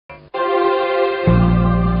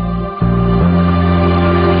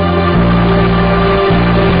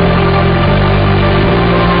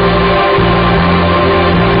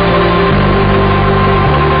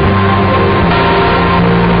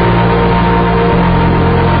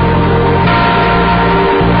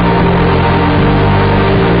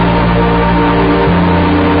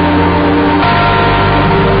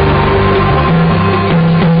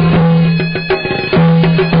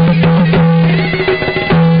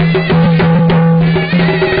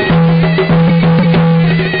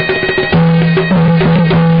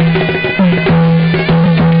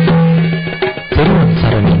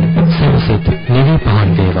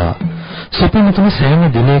පින්වත්නි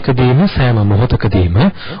සෑම දිනයකදීම සෑම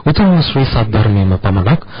මොහොතකදීම උතුම් ශ්‍රී සද්ධර්මයේම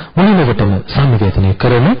පමණක් මුලිනවටම සංවේදනය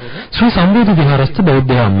කරන ශ්‍රී සම්බෝධි විහාරස්ථ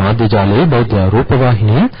බෞද්ධ මාධ්‍යාලයේ බෞද්ධ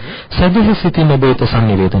රූපවාහිනිය සදෙහි සිටින ඔබට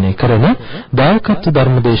සංවේදනය කරන දායකත්ව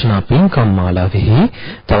ධර්මදේශනා පින්කම් මාලාවෙහි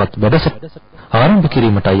තවත් වැඩසටහනක් ආරම්භ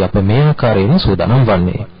කිරීමටයි අප මේ ආකාරයෙන් සූදානම්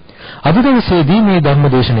වන්නේ. අද දවසේදී මේ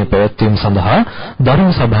ධර්මදේශනය පැවැත්වීම සඳහා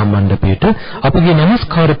ධර්ම සභා මණ්ඩපයේට අපගේ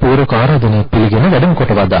নমස්කාර පූර්වක ආරාධනය පිළිගෙන වැඩම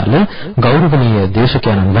කොට වදාළ ගෞරවනීය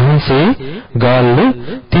දේශකයන්න් වහන්සේ ගාල්ල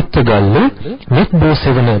තිත්තගල්ල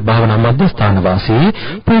මෙත්බෝසෙවන භාවනා මධ්‍යස්ථාන වාසී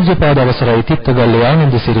පූජ්‍යපාද අවසරයි තිත්තගල්ල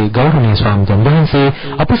ආනන්දසිරි ගෞරවනීය ස්වාමීන් වහන්සේ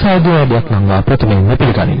අප සාදුවාදයක් නංවා ප්‍රථමයෙන්ම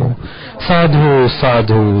පිළිගනිමු. සාදු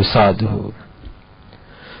සාදු සාදු.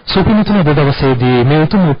 සුපිනිතුන දවසේදී මේ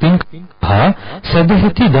උතුම් පින්කම්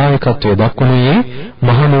සදහිති දායකත්වයේ දක්වනුයේ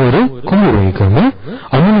මහනුවර කුඹුරේගම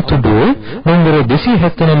අනුතුඩුව නම්බර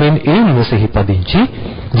 279 ඒ නිවසේහි පදිංචි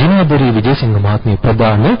ජිනාදරි විජේසිංහ මහත්මිය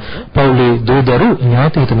ප්‍රදාන පවුලේ දූදරු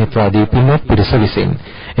ඥාතිහිත මිත්‍රාදී පින්වත් පිරිස විසින්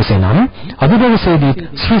එසේනම් අද දවසේදී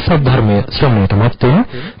ශ්‍රී සද්ධර්මයේ ශ්‍රවණයට මත්තෙන්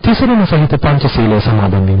තිසරණ සහිත පංචශීලය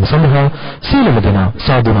සමාදන් වීම සඳහා සීලම දෙනා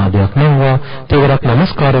සාදුනාදයක් නංවා තෙවරක්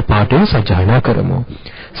নমස්කාර පාඨය සජ්ජායනා කරමු.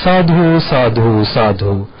 साधु साधु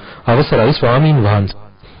साधु अवसरයි ස්වාමීන් වහන්සේ.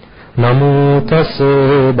 නමෝ තස්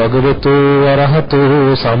භගවතු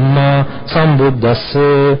අරහතු සම්මා සම්බුද්දස්ස.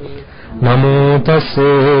 නමෝ තස්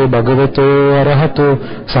භගවතු අරහතු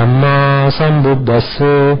සම්මා සම්බුද්දස්ස.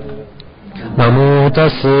 නමෝ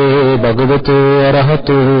තස් භගවතු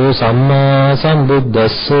අරහතු සම්මා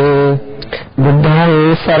සම්බුද්දස්ස.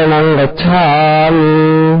 බුද්ධං සරණං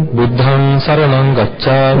ගච්ඡාමි. බුද්ධං සරණං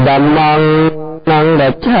ගච්ඡාමි. ධම්මං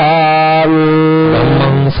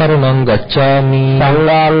ධම්මං සරණං ගච්ඡාමි.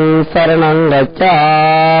 සංඝං සරණං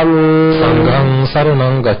ගච්ඡාමි. සංඝං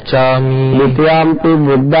සරණං ගච්ඡාමි. ဒ ුතියම්පි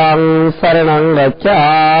බුද්ධං සරණං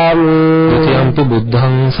ගච්ඡාමි. ဒ ුතියම්පි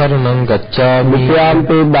බුද්ධං සරණං ගච්ඡාමි.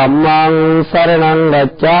 ဒ ුතියම්පි ධම්මං සරණං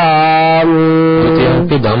ගච්ඡාමි.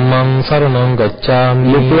 ဒ ුතියම්පි ධම්මං සරණං ගච්ඡාමි.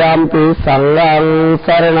 ဒ ුතියම්පි සංඝං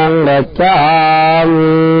සරණං ගච්ඡාමි.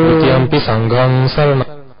 ဒ ුතියම්පි සංඝං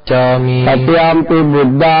සරණං තතියම්පි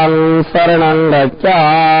බුද්ධං සරණං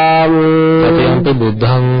ගච්ඡාමි. තතියම්පි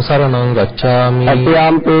බුද්ධං සරණං ගච්ඡාමි.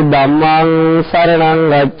 තතියම්පි ධම්මං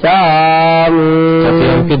සරණං ගච්ඡාමි.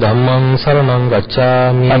 තතියම්පි ධම්මං සරණං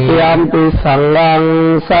ගච්ඡාමි. තතියම්පි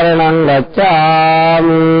සංඝං සරණං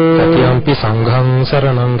ගච්ඡාමි. තතියම්පි සංඝං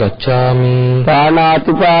සරණං ගච්ඡාමි.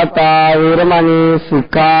 පාණාතිපාතා වේරමණී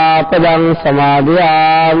සික්ඛාපදං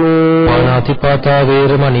සමාදියාමි. පාණාතිපාතා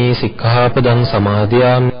වේරමණී සික්ඛාපදං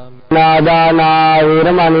සමාදියාමි. නාදානා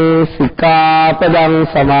වේරමණී සික්ඛාපදං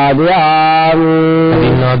සමාදියාමි.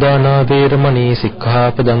 අදින්නාදානා වේරමණී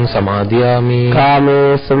සික්ඛාපදං සමාදියාමි.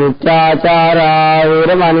 කාමේසු මිච්ඡාචාරා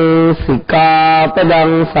වේරමණී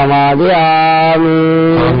සික්ඛාපදං සමාදියාමි.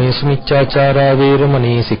 කාමේසු මිච්ඡාචාරා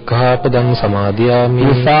වේරමණී සික්ඛාපදං සමාදියාමි.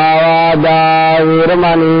 මුසාවාදා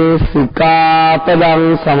වේරමණී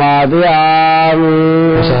සික්ඛාපදං සමාදියාමි.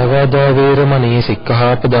 මුසාවාදා වේරමණී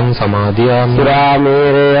සික්ඛාපදං සමාදියාමි.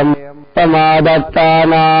 සුරාමේරය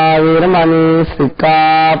සමාදත්තානා වේරමණී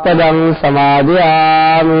සික්ඛාපදං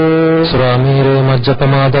සමාදියාමි. සුරාමේරය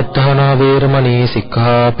මජ්ජපමාදත්තානා වේරමණී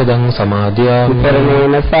සික්ඛාපදං සමාදියාමි.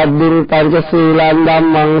 පරමේන සද්දින් පංචශීලං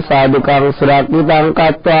ධම්මං සාදුකං සුරක්ෂිතං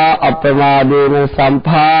කତ୍වා අප්‍රමාදේන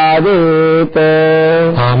සම්පාදේත.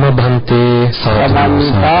 ආමභන්තේ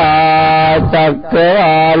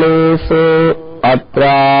සාධුචක්කවාලේසු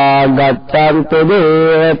අත්‍රා ගච්ඡන්තු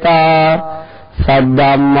දේවතා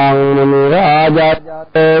සද්ධම්මං මුනි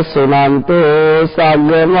රාජත් සුනන්තෝ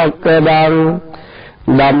සග්ග මොක්ඛදං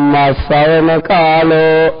ධම්ම ශ්‍රවණ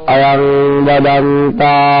කාලෝ අයං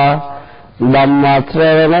වදන්තා. ධම්ම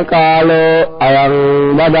ශ්‍රවණ කාලෝ අයං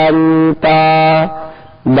වදන්තා.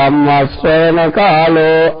 ධම්ම ශ්‍රවණ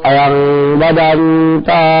කාලෝ අයං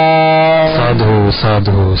වදන්තා. සාධු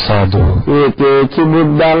සාධු සාධු. ඒකේ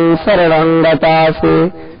බුද්ධං සරණං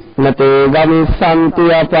ගතාසේ නතේ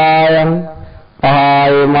ගමිස්සන්ති අපායං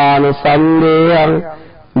ආයමාන සම්දේයං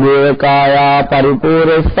දේවකායා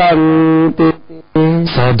පරිපූර්ණසන්ති.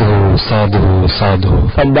 සාධු සාධු සාධු.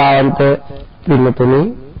 සද්ධාන්ත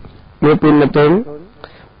පින්නතුනි, මේ පින්නතුන්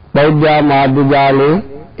බෞද්ධ මාධ්‍යාලයේ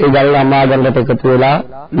ඒ ගල් අමාගමකට එකතු වෙලා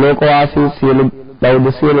ලෝකවාසී සියලු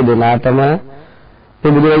බෞද්ධ සියලු දෙනාටම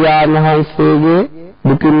බුදුරජාණන් වහන්සේගේ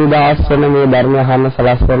දුකින් නිදහස් වන මේ ධර්මය අහන්න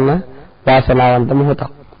සලස්වන්න වාසනාවන්ත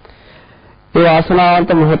මොහොතක්. ඒ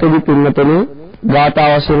වාසනාවන්ත මොහොතේදී පින්නතුනි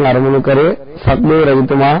ගාථා වශයෙන් අරමුණු කරේ සක්දේ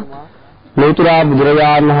රජතුමා ලෝතුරා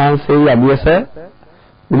බුදුරජාණන් වහන්සේගේ අභියස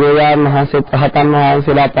බුදුරජාණන් වහන්සේ රහතන්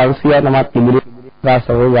වහන්සේලා 500 නමක් ඉදිරි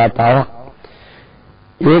රාසවෝ ගාථාව.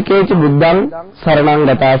 ඒකේච බුද්ධං සරණං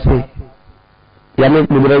ගතාසි. යමෙක්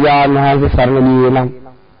බුදුරජාණන් වහන්සේ සරණ ගියේ නම්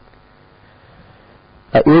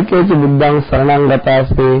ඒකේච බුද්ධං සරණං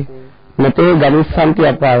ගතාසේ නතේ ගමිස්සන්ති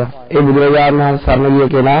අපාය. ඒ බුදුරජාණන් වහන්සේ සරණ ගිය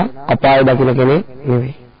කෙනා අපාය දකින්න කෙනෙක්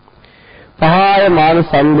නෙවෙයි. පහය මාන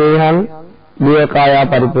සන්දේහං දියකාය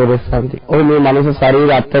පරිපූර්ණසන්ති. ඔය මේ මනුෂ්‍ය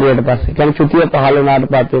ශරීර අත්තරියට පස්සේ කියන්නේ චුතිය පහළ වුණාට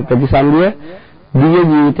පස්සේ ප්‍රතිසන්දිය දිව්‍ය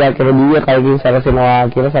ජීවිතයක් කියලා දිව්‍ය කයකින් සැරසෙනවා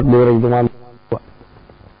කියලා සබ්බේ රජතුමා.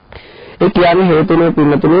 ඒ කියන්නේ හේතුනේ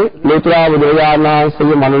පින්නතුනේ ලෝතුරා බුදුරජාණන්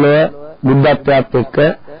වහන්සේගේ මනුලය බුද්ධත්වයට එක්ක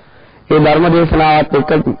ඒ ධර්ම දේශනාවත්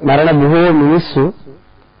එක්ක මරණ බොහෝ මිනිස්සු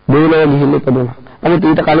දෙවිලෝ ගිහින් ඉපදුණා. නමුත්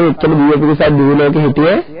ඊට කලින් එච්චර දිව්‍ය පිරිසක් දිවිලෝකෙ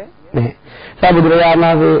හිටියේ නැහැ. ඒ බුදුරජාණන්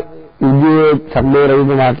වහන්සේ ඉදියේ සම්බේ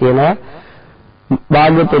රජතුමා කියනවා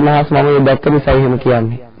භාග්‍යවතුන් වහන්සේ මම මේ දැක්ක නිසා එහෙම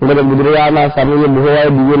කියන්නේ. මොකද බුදුරජාණන් වහන්සේ සම්මිය බොහෝ අය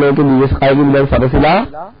දිව්‍ය ලෝකෙ දිව්‍ය ස්කයකින් දැන් සරසලා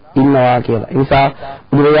ඉන්නවා කියලා. ඒ නිසා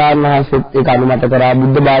බුදුරජාණන් වහන්සේ ඒක අනුමත කරා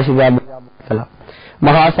බුද්ධ භාෂිතය කළා.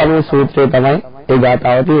 මහා සමුද්‍ර සූත්‍රයේ තමයි ඒ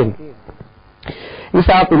ගාථාව තියෙන්නේ.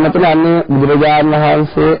 නිසා පින්නතුනේ අන්නේ බුදුරජාණන්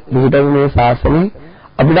වහන්සේ පිළිපදින මේ ශාසනය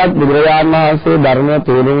අපිටත් බුදුරජාණන් වහන්සේ ධර්මය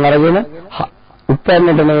තේරුම් අරගෙන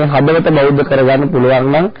උත්තරන්නට මේ හදවත බෞද්ධ කරගන්න පුළුවන්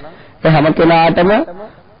නම් ඒ හැම කෙනාටම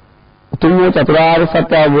උතුම් චතුරාර්ය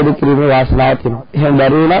සත්‍ය අවබෝධ කිරීමේ වාසනාව තියෙනවා. එහෙනම්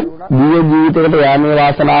දරුවෝ නම් දිව්‍ය ජීවිතයකට යාමේ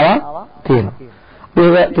වාසනාව තියෙනවා.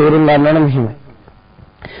 ඒක තේරුම් ගන්න ඕන මෙහිමයි.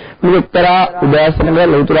 මේ එක්තරා උදෑසනක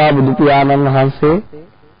ලෞතුරා බුදු පියාණන් වහන්සේ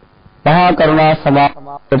මහා කරුණා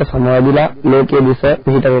සමාප්තයට සමවැදිලා ලෝකයේ දිස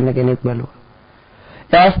පිහිට වෙන්න කෙනෙක් බැලුවා.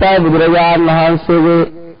 ඒ අවස්ථාවේ බුදුරජාණන් වහන්සේගේ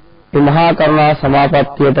මේ මහා කරුණා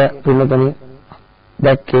සමාපත්තියට පින්නතනේ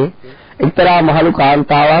දැක්කේ එක්තරා මහලු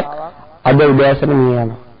කාන්තාවක් අද උදෑසන මිය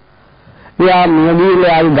යනවා. එයා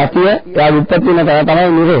මියගිහිල්ලාගේ ගතිය එයා විපත් වෙන තැන තමයි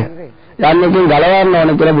නිරය. යන්නකින් ගලවන්න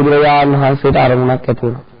ඕන කියලා බුදුරජාණන් වහන්සේට අරමුණක් ඇති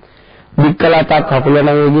වුණා. දික්කලතක් හකුලන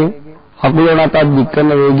වේගයෙන් හකුලනතක් දික්කන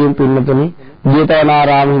වේගයෙන් පින්නතනේ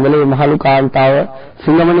ජේතවනාරාම හිඳලා මහලු කාන්තාව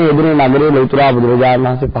සිංගමනේ එදිනේ නගරේ ලෞතුරා බුදුරජාණන්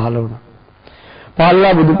වහන්සේ පහළ වුණා.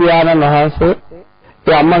 පහළලා බුදු පියාණන් වහන්සේ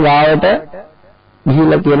ඒ අම්මා ගාවට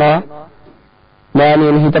ගිහිල්ලා කියනවා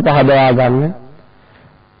මෑණියනි හිත පහදවා ගන්න.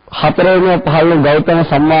 හතරවෙනි පහළ ගෞතම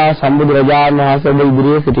සම්මා සම්බුදුරජාණන් වහන්සේ ඔබ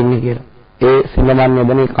ඉදිරියේ සිටින්නේ කියලා. ඒ සිංගමන්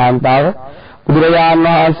යදනේ කාන්තාව බුදුරජාණන්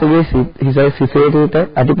වහන්සේගේ සිසේට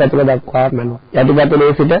අටිපතුල දක්වා බැලුවා.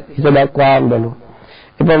 යටිපතුලේ සිට හිස දක්වා බැලුවා.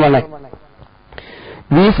 එපමණයි.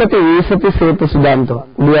 වීසති සේත සුදන්තෝ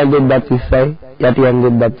උඩුයන්ගෙත් බත් 20යි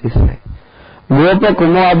යටියන්ගෙත් බත් 20යි. ගෝප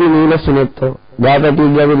කුමාරි නීල සුනෙත්තෝ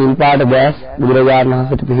ගාපටිග්ගේ නිල් පාට බෑස් බුදුරජාණන්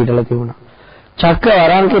වහන්සේට පිළිහිටලා තිබුණා. චක්ක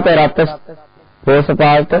වරංකිත රත්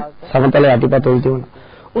රෝසපාට සමතල යටිපතුල් තිබුණා.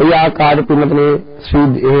 ඔය ආකාරයට පින්නතේ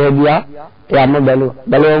ශ්‍රී එහෙදියා ඒ අම්ම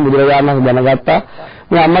බැලුවා බුදුරජාණන් වහන්සේ දැනගත්තා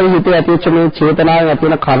මේ අම්මගේ හිතේ ඇතිවෙච්ච මේ චේතනාවෙන් ඇති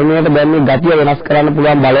වෙන කර්මයට දැන් මේ ගතිය වෙනස් කරන්න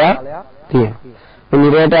පුළුවන් බලයක් තියෙනවා. මේ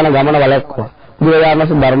නිරේත යන ගමන වලක්වා බුදුරජාණන්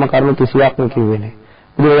වහන්සේ ධර්ම කරුණු කිසියක්ම කිව්වේ නැහැ.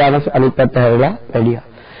 බුදුරජාණන් වහන්සේ අනිත් පැත්ත හැරිලා වැඩියා.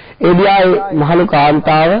 ඒ දිහා මහලු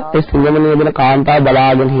කාන්තාව ඒ සිංගමනේ දෙන කාන්තාව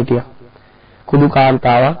බලාගෙන හිටියා. කුඩු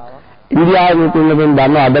කාන්තාව ඉන්දියාවේ පින්නෙන්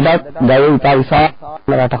දන්න අදටත් ගවය ඉතා විශාල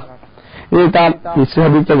රටක්. ඒ ඉතා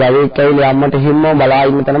විශ්වවිද්‍යාල ගවයෙක් ඇවිල්ලා අම්මට හිම්මව බලා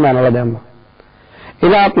ඉන්න තැනම ඇනලා දැම්මා.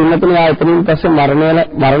 එදා පින්නතුනේ ආයතනින් පස්සේ මරණය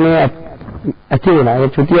ඇති වුණා. ඒ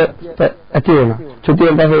චුතිය ඇති වුණා.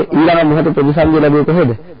 චුතියෙන් පස්සේ ඊළඟ මොහොතේ ප්‍රතිසන්දිය ලැබුවේ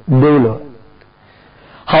කොහෙද? දෙව්ලොව.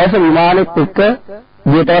 හවස විමානෙත් එක්ක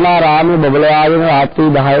ජේතවනාරාමයේ බබලවාගෙන රාත්‍රී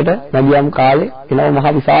 10ට නැගියම් කාලේ එනවා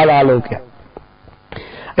මහ විශාල ආලෝකයක්.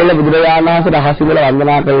 එළ බුදුරජාණන් වහන්සේ රහසින්වල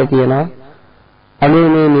වන්දනා කරලා කියනවා අනේ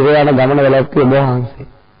මේ නිරයන ගමන වලක්කේ ඔබ වහන්සේ.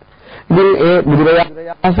 ඉතින් ඒ බුදුරජාණන්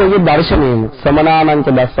වහන්සේගේ දර්ශනයම සමනානංච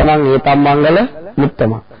දස්සනං ඒතම් මංගල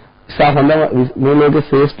මුත්තම. සාහඳ මේ ලෝකේ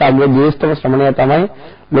ශ්‍රේෂ්ඨ ජේෂ්ඨම ශ්‍රමණය තමයි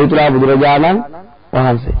ලෞතුරා බුදුරජාණන්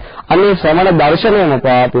වහන්සේ. අනේ ශ්‍රමණ දර්ශනයම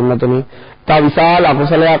පාපින්නතුනි තා විශාල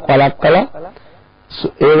අකුසලයක් වළක්වලා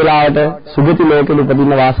ඒ වෙලාවට සුගති ලෝකෙ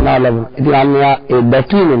උපදින්න වාසනාව ලැබුණා. ඉතින් අන්‍යයා ඒ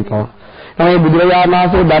දැකීමෙන් තමයි මේ බුදුරජාණන්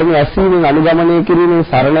වහන්සේ ධර්ම ඇසීමෙන් අනුගමනය කිරීමේ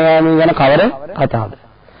සරණ යාමෙන් යන කවර කතාවද?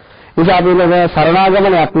 නිසා අපි මේ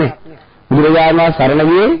සරණාගමනයක් නේ. බුදුරජාණන් වහන්සේ සරණ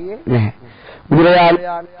ගියේ නැහැ.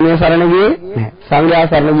 බුදුරජාණන් සරණ ගියේ නැහැ. සංඝයා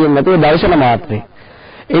සරණ ගියේ නැතුව දර්ශන මාත්‍රේ.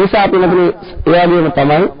 ඒ නිසා අපි මේ ඒ වගේම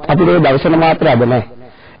තමයි අපිට දර්ශන මාත්‍රය අද නැහැ.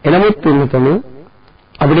 එනමුත් පින්නතුනේ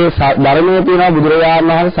අපිට ධර්මයේ තියෙන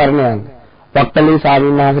බුදුරජාණන් වහන්සේ සරණ යන්නේ. වක්තලී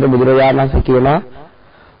ස්වාමීන් වහන්සේ බුදුරජාණන් වහන්සේ කියනවා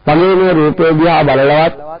මගේ මේ රූපය දිහා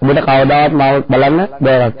බලලවත් ඔබට කවදාවත් මාව බලන්න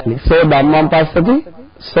බැරක් කලේ. සෝ ධම්මං පස්සති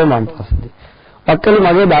සෝ මං පස්සති. වක්තලී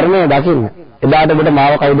මගේ ධර්මය දකින්න. එදාට ඔබට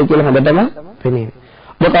මාව කවුද කියලා හොඳටම පෙනේ.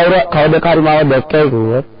 ඔබ කවුද කාරි මාව දැක්කයි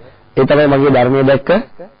කිව්වොත් ඒ තමයි මගේ ධර්මය දැක්ක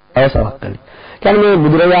අවසවක්තලී. කියන්නේ මේ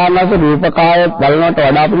බුදුරජාණන් වහන්සේ රූපකාය බලනවට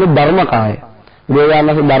වඩා පුළුවන් ධර්මකාය. බුදුරජාණන්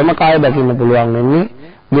වහන්සේ ධර්මකාය දකින්න පුළුවන් වෙන්නේ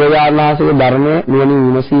බුදුරජාණන් වහන්සේගේ ධර්මයේ නිවනින්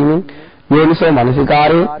විමසීමෙන් යෝනිසෝ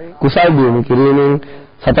මනසිකාරේ කුසල් දියුණු කිරීමෙන්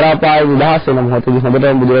සතර අපායේ නිදහස් වෙන මොහොතදී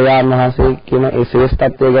හොඳටම බුදුරජාණන් වහන්සේ කියන ඒ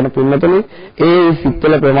ශ්‍රේෂ්ඨත්වය ගැන පින්නතුනි ඒ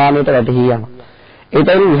සිත්වල ප්‍රමාණයට වැටහි යනවා.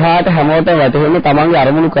 ඒතරින් විහාට හැමෝටම වැටහෙන්නේ තමන්ගේ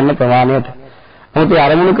අරමුණු කරන ප්‍රමාණයට. මොකද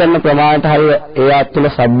අරමුණු කරන ප්‍රමාණයට හරිය ඒ ආත්තුල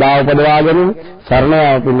ශ්‍රද්ධාව උපදවා ගැනීම සරණ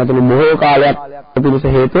යාම පින්නතුනි බොහෝ කාලයක් පිණිස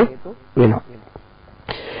හේතු වෙනවා.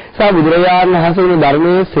 බුදුරජාණන් වහන්සේගේ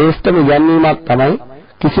ධර්මයේ ශ්‍රේෂ්ඨම ඉගැන්වීමක් තමයි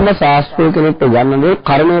කිසිම ශාස්ත්‍රීය කෙනෙක් ඉගන්වන්නේ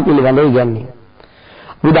කර්මය පිළිබඳව ඉගැන්වීම.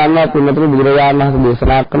 අපි දන්නවා පින්නතුනි බුදුරජාණන් වහන්සේ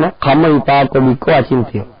දේශනා කරන කම්ම විපාක වික්කෝ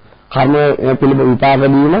අචින්තිය. කර්මය පිළිබඳ විපාක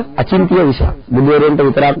දීම අචින්තිය විෂය. බුදුරෙන්ට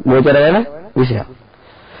විතරක් ගෝචර වෙන විෂය.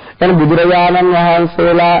 එතන බුදුරජාණන්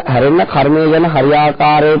වහන්සේලා හැරෙන්න කර්මය ගැන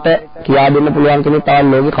හරියාකාරයට කියා දෙන්න පුළුවන් කෙනෙක් තවත්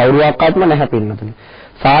ලෝකේ කවුරුවක්වත්ම නැහැ පින්නතුනි.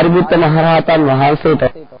 සාරිපුත්ත මහරහතන් වහන්සේට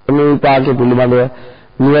මේ විපාකයේ පිළිබඳව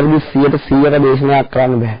නිවැරදි 100% දේශනා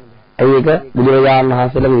කරන්න බෑ. ඒක බුදුරජාණන්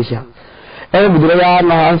වහන්සේලා විශේෂය. ඒ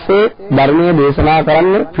බුදුරජාණන් වහන්සේ ධර්මයේ දේශනා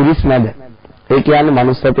කරන්නේ පිරිස් නැද. ඒ කියන්නේ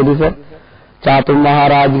මනුස්ස පිරිස, චාතුම්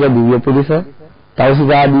මහරජික දිව්‍ය පිරිස,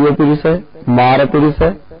 තවුසිකා දිව්‍ය පිරිස, මාර පිරිස,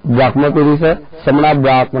 බ්‍රහ්ම පිරිස, සමන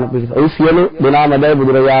බ්‍රාහ්මණ පිරිස. ඒ සියලු දෙනා මැදයි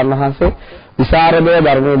බුදුරජාණන් වහන්සේ විසරදව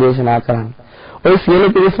ධර්මයේ දේශනා කරන්නේ. ওই සියලු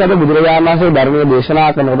පිරිස් මැද බුදුරජාණන් වහන්සේ ධර්මයේ දේශනා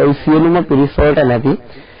කරනකොට ওই සියලුම පිරිස් වලට නැති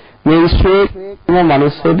මේ විශ්වයේ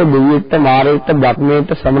මනුස්සයට, දෙවියෙක්ට, මාරයෙක්ට,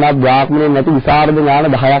 බ්‍රහ්මයෙක්ට, ශ්‍රමණ බ්‍රාහ්මණයෙක් නැති විසරද ඥාන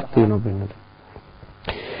 10ක් තියෙනවා පින්නත.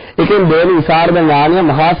 ඒකෙන් දෙවෙනි විසරද ඥානය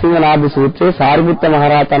මහා සිංහනාද සූත්‍රයේ සාරිපුත්ත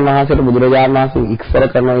මහරහතන් වහන්සේට බුදුරජාණන් වහන්සේ ඉක්සර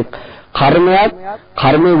කරන කර්මයක්,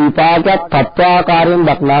 කර්මයේ විපාකයක් තත්වාකාරයෙන්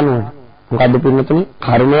දක්නා නොවන. මොකද්ද පින්නතුනි?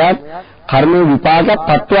 කර්මයක්, කර්මයේ විපාකයක්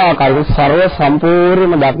තත්වාකාරයෙන් ਸਰව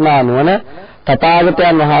සම්පූර්ණයෙන්ම දක්නා නොවන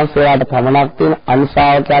තථාගතයන් වහන්සේලාට පමණක් තියෙන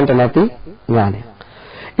අනිසාවකයන්ට නැති ඥානය.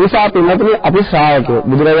 නිසා පින්නතුනි අපි ශ්‍රාවකයෝ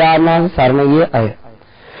බුදුරජාණන් වහන්සේ සරණ ගිය අය.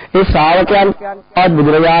 ඒ ශ්‍රාවකයන්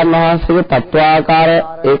බුදුරජාණන් වහන්සේගේ තත්වාකාර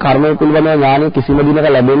ඒ කර්මය පිළිබඳ ඥානය කිසිම දිනක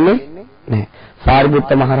ලැබෙන්නේ නැහැ.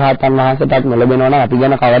 සාරිපුත්ත මහරහතන් වහන්සේටත් නොලැබෙනවා නම් අපි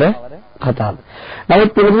ගැන කවර කතාවද?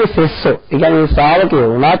 නමුත් පිළිතුරු සෙස්සෝ, ඒ කියන්නේ ශ්‍රාවකයෝ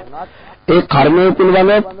වුණත් ඒ කර්මය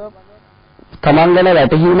පිළිබඳ තමන් ගැන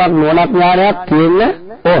වැටහීමක් නුවණක් ඥානයක් තියෙන්න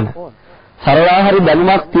ඕන. සරලා හරි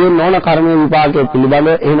දැනුමක් තියෙන්න ඕන කර්මයේ විපාකයේ පිළිබඳ.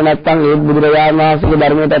 එහෙම නැත්නම් ඒ බුදුරජාණන් වහන්සේගේ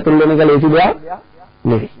ධර්මයට ඇතුල් වෙන එක ලේසි දෙයක්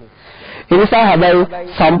නෙවෙයි. ඒ නිසා හැබැයි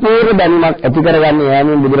සම්පූර්ණ දැනුමක් ඇති කරගන්නේ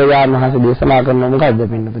යාමෙන් බුදුරජාණන් වහන්සේ දේශනා කරන මොකක්ද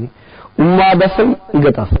පින්නතුනි? උම්මාදස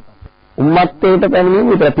ඉගතස. උම්මත්තේට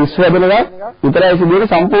පැමිණීම විතර පිස්සු හැදෙනවා විතරයි සිදුවෙන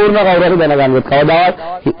සම්පූර්ණ කවුරු හරි දැනගන්නත් කවදාවත්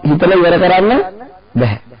හිතලා ඉවර කරන්න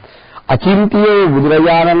බෑ. අචින්තිය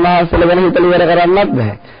බුදුරජාණන් වහන්සේලා ගැන හිතලා ඉවර කරන්නත්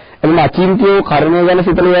බෑ. එන්න අචින්තිය කර්මය ගැන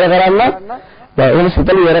සිතලා ඉවර කරන්න බෑ. එහෙම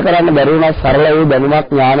සිතලා ඉවර කරන්න බැරි වුණා සරල වූ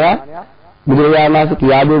දැනුමක් ඥානය බුදුරජාණන් වහන්සේ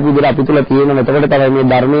කියා දීපු විදිහට අපි තුල තියෙන එතකොට තමයි මේ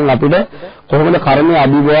ධර්මයෙන් අපිට කොහොමද කර්මයේ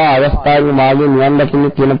අභිභව අවස්ථාවේ මාර්ගයෙන් නිවන් දකින්න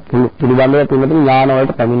කියන පිළිබඳව පිළිතුරු ඥාන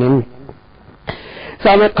වලට පැමිණෙන්නේ.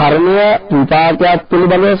 සම කර්මය විපාකයක්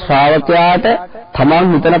පිළිබඳව ශ්‍රාවකයාට තමන්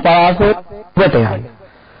හිතන පරාසය වට යන්න.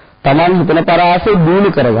 තමන් හිතන පරාසය දිනු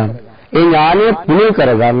කරගන්න. ඒ ඥානය පුණ්‍ය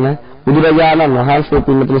කරගන්න බුදුරජාණන් වහන්සේ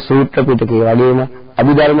පිළිතුරු සූත්‍ර පිටකේ වගේම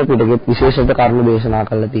අභිධර්ම පිටකේ විශේෂිත කර්ම දේශනා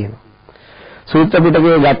කරලා තියෙනවා. සූත්‍ර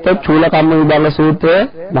පිටකේ ගත්තොත් චූල කම්ම විභංග සූත්‍රය,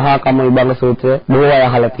 මහා කම්ම විභංග සූත්‍රය බොහෝ අය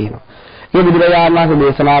අහලා තියෙනවා. මේ බුදුරජාණන් වහන්සේ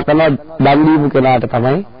දේශනා කරන දන් දීපු කෙනාට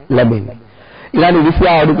තමයි ලැබෙන්නේ. ඊළඟ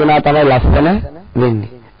විශ්වාස අඩු කෙනා තමයි ලස්සන වෙන්නේ.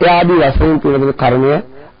 ඒ ආදී වශයෙන් පිළිබඳ කර්මය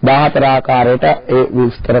 14 ආකාරයට ඒ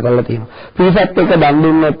විස්තර කරලා තියෙනවා. පිරිසත් එක්ක දන්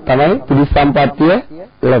දුන්නොත් තමයි පිරිස් සම්පත්තිය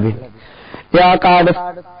ලැබෙන්නේ. ඒ ආකාරයට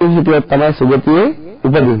හිතියොත් තමයි සුගතියේ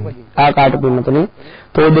උපදින්නේ. ආකාරයට පින්නතුනේ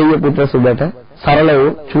තෝදෙය පුත්‍ර සුබට සරල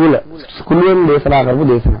වූ චූල කුලියෙන් දේශනා කරපු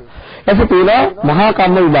දේශනා. එසේ තියෙනවා මහා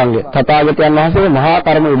කම්ම විභාගය. තථාගතයන් වහන්සේ මහා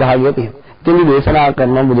කර්ම විභාගය තියෙනවා. ඉතින් දේශනා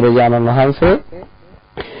කරන බුදුරජාණන් වහන්සේ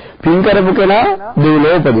පින් කරපු කෙනා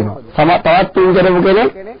දෙවිලෝ උපදිනවා. තවත් පින් කරපු කෙනෙක්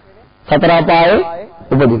සතර අපායේ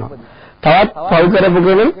උපදිනවා. තවත් පව් කරපු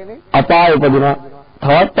කෙනෙක් අපායේ උපදිනවා.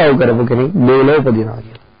 තවත් පව් කරපු කෙනෙක් දෙවිලෝ උපදිනවා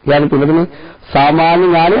කියලා. يعني පිළිතුරු සාමාන්‍ය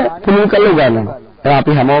ඥානය පුරුදු කරලා ගන්නවා. දැන්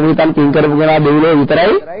අපි හැමෝම හිතන් පින් කරපු කෙනා දෙවිලෝ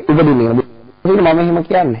විතරයි උපදින්නේ. මම එහෙම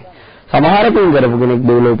කියන්නේ. සමහර පින් කරපු කෙනෙක්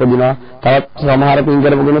දෙවිලෝ උපදිනවා. තවත් සමහර පින්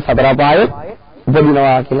කරපු කෙනෙක් සතර අපායේ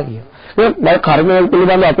උපදිනවා කියලා කියනවා. මේ කර්මය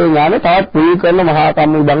පිළිබඳව අපේ ඥානය තවත් පුරුදු කරන මහා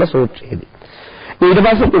කම්ම විභංග සූත්‍රයේදී. ඊට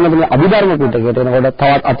පස්සේ පිළිබඳව අභිධර්ම පිටකයට එනකොට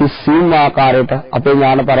තවත් අතිසීම ආකාරයට අපේ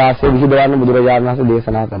ඥාන පරාසය විහිදවන්න බුදුරජාණන් වහන්සේ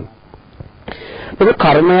දේශනා කරනවා. ඒක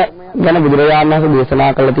කර්මය ගැන බුදුරජාණන් වහන්සේ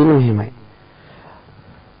දේශනා කළා තියෙන්නේ මෙහෙමයි.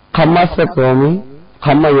 කම්මස්ස කෝමි,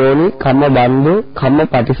 කම්ම යෝනි, කම්ම බන්දු, කම්ම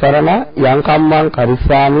පටිසරණ, යං කම්මං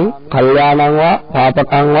කරිස්සාමි, කල්යාණං වා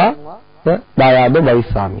පාපකං වා දායාද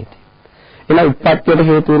බයිස්සාමි. එන උත්පත්තියට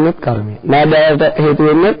හේතු වෙන්නේ කර්මය. නෑදෑයට හේතු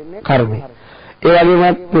වෙන්නේ කර්මය. ඒ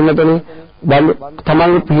වගේම පින්නතනේ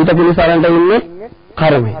තමන්ගේ පිහිට පිළිසරණට ඉන්නේ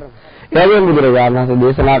කර්මය. ඒ වගේම බුදුරජාණන් වහන්සේ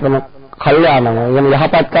දේශනා කරන කල්යාණම යන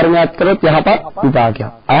යහපත් කර්මයක් කරොත් යහපත් විපාකයක්.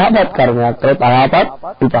 අයහපත් කර්මයක් කරොත් අයහපත්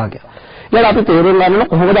විපාකයක්. ඊට අපි තේරුම් ගන්න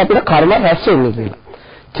කොහොමද අපිට කර්ම රැස් වෙන්නේ කියලා.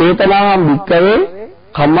 චේතනාවම් වික්කවේ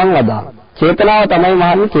කම්මං වදාන. චේතනාව තමයි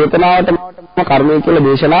මහන්නේ චේතනාවටම කර්මය කියලා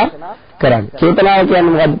දේශනා කරන්නේ. චේතනාව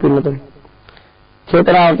කියන්නේ මොකද්ද පින්නතුනි?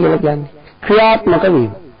 චේතනාව කියලා කියන්නේ ක්‍රියාත්මක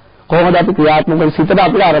වීම. කොහොමද අපි ක්‍රියාත්මක වෙන්නේ? සිතට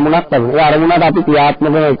අපිට අරමුණක් ලැබෙනවා. ඒ අරමුණට අපි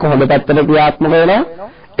ක්‍රියාත්මක වෙන එක හොඳ පැත්තට ක්‍රියාත්මක වෙනවා.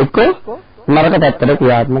 එක්ක නරක පැත්තට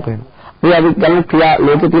ක්‍රියාත්මක වෙනවා. මේ අපි ගන්න ක්‍රියා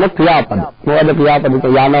ලෝකේ තියෙන ක්‍රියාපද. මොකද ක්‍රියාපද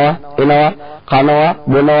යනවා, එනවා, කනවා,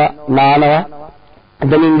 බොනවා, නානවා.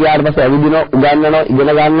 එතනින් ගියාට පස්සේ ඇවිදිනවා, උගන්වනවා, ඉගෙන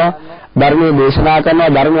ගන්නවා, ධර්මයේ දේශනා කරනවා,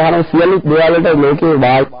 ධර්ම අහනවා සියලු දේවල් වලට ලෝකේ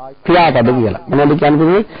ක්‍රියාපද කියලා. මොනවද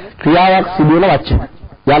කියන්නේ? ක්‍රියාවක් සිදු වෙන වචන.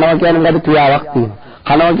 යනවා කියන්නේ මොකද? ක්‍රියාවක් තියෙනවා.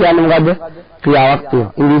 කනවා කියන්නේ මොකද්ද? ක්‍රියාවක්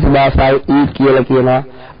තියෙනවා. ඉංග්‍රීසි භාෂාවේ eat කියලා කියනවා,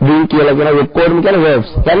 drink කියලා කියනවා, ඔක්කොම කියන්නේ verbs.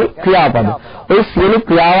 කියන්නේ ක්‍රියාපද. ඔය සියලු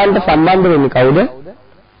ක්‍රියාවන්ට සම්බන්ධ වෙන්නේ කවුද?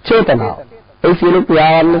 චේතනාව. ඒ සියලු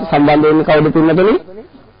ක්‍රියාවන්ට සම්බන්ධ වෙන්නේ කවුද පින්නතුනි?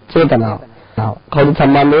 චේතනාව. කවුද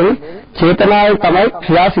සම්බන්ධ වෙන්නේ? චේතනාවයි තමයි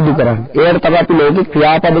ක්‍රියා සිදු කරන්නේ. ඒකට තමයි අපි ලෝකේ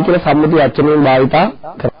ක්‍රියාපද කියලා සම්මුති වචනයෙන් භාවිතා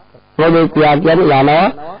කරන්නේ. මොකද ක්‍රියා කියන්නේ යනවා,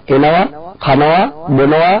 එනවා, කනවා,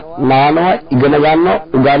 බොනවා, නානවා, ඉගෙන ගන්නවා,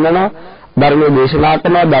 උගන්වනවා, ධර්මයේ දේශනා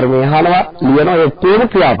කරනවා, ධර්මයේ අහනවා, ලියනවා, ඒ ඔක්කොම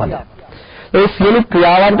ක්‍රියාපද. ඒ සියලු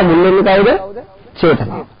ක්‍රියාවන්ට මුල් වෙන්නේ කවුද?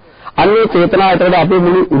 චේතනාව. අන්නේ චේතනාව ඇතුළත අපේ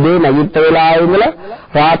මුළු උදේ නැගිට වෙලාවේ ඉඳලා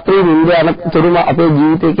රාත්‍රී නිින්ද යනතුරුම අපේ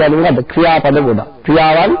ජීවිතය කියන්නේ මොකද්ද? ක්‍රියාපද ගොඩක්.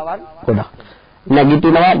 ක්‍රියාවන් ගොඩක්.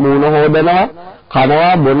 නැගිටිනවා, මූණ හොදනවා,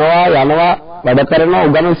 කනවා, බොනවා, යනවා, වැඩ කරනවා,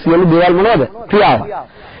 උගන්වන සියලු දේවල් මොනවද? ක්‍රියාවන්.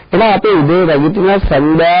 එහෙනම් අපේ උදේ නැගිටින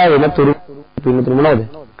සඳා වෙනතුරු පින්නතුරු මොනවද?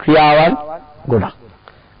 ක්‍රියාවන් ගොඩක්.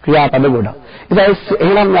 ක්‍රියාපද ගොඩක්.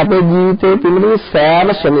 එහෙනම් අපේ ජීවිතයේ පිළිබඳ සෑම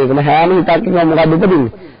ශ්‍රමයකම හැම හිතක්ම මොකද්ද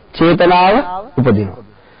උපදින්නේ? චේතනාව උපදිනවා.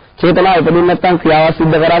 චේතනාව උපදින්න නැත්නම් ක්‍රියාව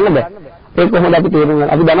සිද්ධ කරන්න බෑ. ඒක කොහොමද අපි තේරුම් ගන්න?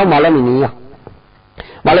 අපි දන්නවා මලමිනිය.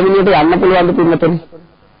 මලමිනියට යන්න පුළුවන්ද පින්නතුනි?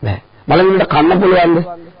 බෑ. මලමිනියට කන්න පුළුවන්ද?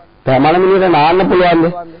 බෑ. මලමිනියට නාන්න පුළුවන්ද?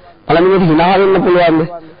 මලමිනියට hina වෙන්න පුළුවන්ද?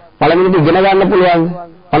 මලමිනියට ඉගෙන ගන්න පුළුවන්ද?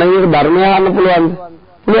 මලමිනියට ධර්මය අහන්න පුළුවන්ද?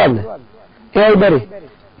 පුළුවන්ද? ඒයි බැරි.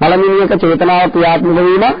 මලමිනියක චේතනාව ක්‍රියාත්මක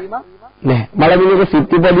වීම නැහැ. මලමිනියක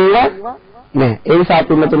සිත් ඉපදීම නැහැ. ඒ නිසා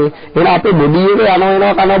පින්නතුනි එහෙනම් අපේ බොඩි එක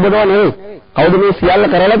යනවා කන බොනවා නෙවෙයි. කවුද මේ සියල්ල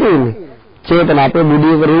කරලා තියෙන්නේ? චේතනාව. අපේ බොඩි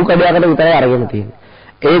එක රූප කඩයකට විතරයි අරගෙන තියෙන්නේ.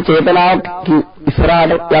 ඒ චේතනාව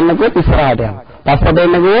ඉස්සරහට යන්නකොත් ඉස්සරහට යනවා. පස්සට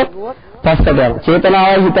එන්න ගියොත් පස්සට යනවා.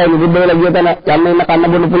 චේතනාවයි හිතයි නිරුද්ධ වෙලා ගිය තැන යන්න ඉන්න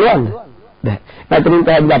කන්න බොන්න පුළුවන්ද? බැහැ. නැත්නම්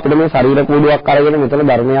පැහැදිලි අපිට මේ ශරීර කූඩුවක් අරගෙන මෙතන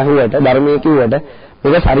ධර්මය අහුවට ධර්මයේ කිව්වට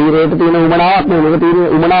මේක ශරීරයට තියෙන උමනාවක් නෙවෙයි. මේක තියෙන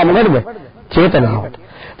උමනාව මොකද? චේතනාවට.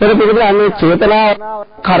 ඒකට පිළිබඳ අන්නේ චේතනාව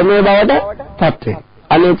කර්මයේ බවට පත් වෙනවා.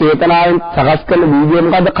 අන්නේ චේතනාවෙන් සකස් කරන බීජය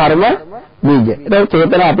මොකද්ද? කර්ම බීජය. ඒක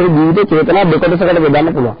චේතනාව අපේ ජීවිතේ චේතනා දෙකොටසකට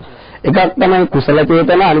බෙදන්න පුළුවන්. එකක් තමයි කුසල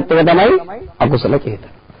චේතනා, අනිත් එක තමයි අකුසල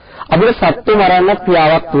චේතනා. අපිට සත්‍ය මරන්න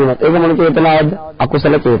ක්‍රියාවක් තියෙනවා. ඒක මොන චේතනාවක්ද?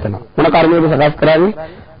 අකුසල චේතනාව. මොන කර්මයකද සකස් කරන්නේ?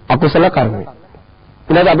 අකුසල කර්මය.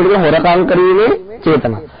 ඊළඟට අපිට හොරකම් කිරීමේ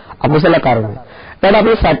චේතනාව. අකුසල කර්මය. ඊට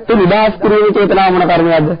අපේ සත්‍ය විනාශ කිරීමේ චේතනාව මොන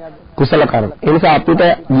කර්මයක්ද? කුසල කර්ම. ඒ නිසා අපිට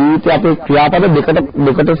ජීවිතයේ අපේ ක්‍රියාපද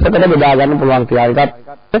දෙකටසකට බෙදා ගන්න පුළුවන් ක්‍රියා.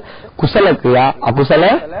 එකක් කුසල ක්‍රියා, අකුසල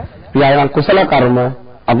ක්‍රියා. කුසල කර්ම,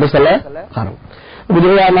 අකුසල කර්ම.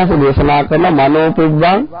 බුදුරජාණන් වහන්සේ දේශනා කරන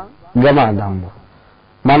මනෝපුබ්බං ගමදම්ම.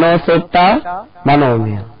 මනෝසෙට්ටා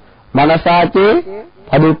මනෝමය. මනසාචේ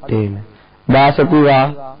පදුත්තේන. දාසතිවා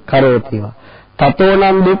කරෝතිවා.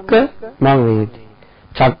 තතෝනම් දුක්ඛ මං වේති.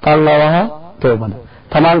 චක්කංගවහ තෝපද.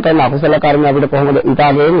 තමන් කරන අකුසල කර්ම අපිට කොහොමද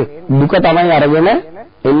විපාක වෙන්නේ? දුක තමයි අරගෙන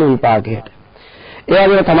එන්නේ විපාකයට. ඒ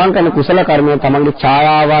වගේම තමන් කරන කුසල කර්මය තමන්ගේ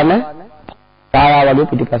ඡායාවන ඡායාවගේ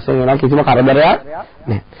පිටිපස්සෙන් වෙන කිසිම කරදරයක්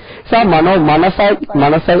නැහැ.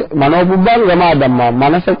 මනෝබුද්ධං යමා ධම්මා.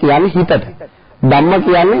 මනස කියන්නේ හිතට. ධම්ම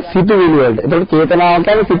කියන්නේ සිතුවිලි වලට. ඒකට චේතනාව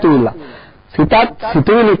කියන්නේ සිතුවිල්ල. සිතත්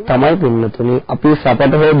සිතුවිලි තමයි පින්නතුනේ අපි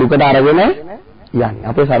සපට හෝ දුකට අරගෙන යන්නේ.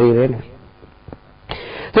 අපේ ශරීරේ නෙවෙයි.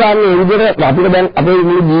 ඒ විදිහට අපිට දැන් අපේ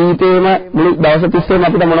මුළු ජීවිතේම මුළු දවස් 30ෙම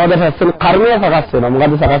අපිට මොනවද සකස් වෙන කර්මය සකස් වෙනවා.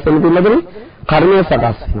 මොකද්ද සකස් වෙන්නේ පින්නතුනේ? කර්මය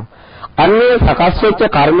සකස් වෙනවා. අන්නේ සකස් වෙච්ච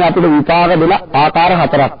කර්මය අපිට විපාක දෙන ආකාර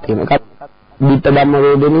හතරක් තියෙනවා. එකක් විත්ත ධම්ම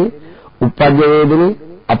වේදනේ, උප්පජ්ජ වේදනේ,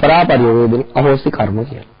 අපරාපරිය වේදනේ, අහෝසි කර්ම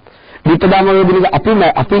කියලා. විත්ත ධම්ම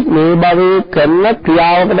වේදනේ අපි මේ භවයේ කරන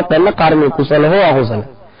ක්‍රියාවකට කරන කර්ම කුසල හෝ අකුසල.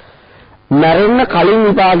 මරෙන්න කලින්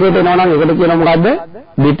විපාකයට එනවා නම් ඒකට කියනවා මොකද්ද?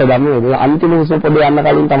 විත්ත ධම්ම වේදනේ. අන්තිම හුස්ම පොඩ යන්න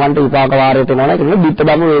කලින් Tamanට විපාක වාරයට එනවා නම් ඒක විත්ත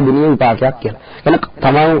ධම්ම වේදනේ විපාකයක් කියලා. එහෙනම්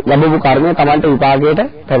Taman ලැබපු කර්මය Tamanට විපාකයට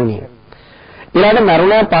පැමිණෙනවා. ඊළඟ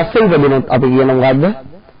මරුණා පස්සේ ඉපදුනොත් අපි කියන මොකද්ද?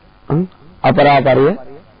 අපරාපරිය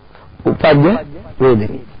උපජ්ජ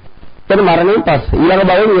වේදනී. එතන මරණයෙන් පස්සේ ඊළඟ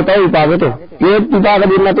භවයේ ඊට විපාකෙට. ඒ විපාක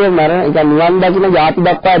දෙන්න නැතුව මරණ ඒක නිවන් දකින්න ಜಾති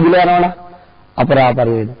දක්වා ඇදිලා යනවනේ.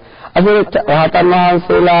 අපරාපරිවේද. අද රහතන්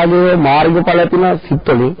වහන්සේලාගේ මාර්ගඵල තින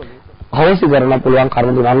සිත්වලින් අවශ්‍ය කරන පුළුවන්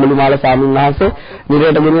කර්ම දුන අඟුලිමාල ස්වාමීන් වහන්සේ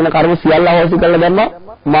නිරේට ගෙනියන කර්ම සියල්ල අවශ්‍ය කරලා දැම්මා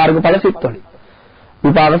මාර්ගඵල සිත්වලින්.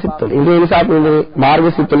 විපාක සිත්වලින්. ඒ නිසා මේ මාර්ග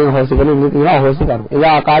සිත්වලින් අවශ්‍ය කරන ඉන්නේ තියෙනවා අවශ්‍ය කර්ම. ඒ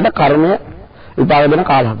ආකාරයට කර්මය විපාක දෙන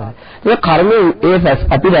කාල හතරයි. ඒ කර්මයේ ඒ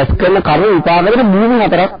අපි රැස් කරන කර්ම විපාක දෙන භූමි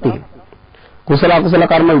හතරක් තියෙනවා. කුසල අකුසල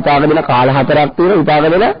කර්ම විපාක දෙන කාල හතරක් තියෙනවා. විපාක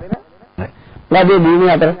දෙන ලැබේ භූමි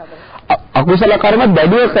හතර. අකුසල කර්ම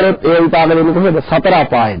දැඩිව කරත් ඒ විපාක දෙන්නේ කොහෙද? සතර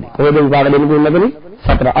අපායේදී. කොහෙද විපාක දෙන්නේ කියන්නේ?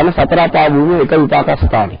 සතර. අන්න සතර අපාය භූමිය එක විපාක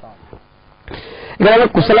ස්ථානේ. ඊළඟ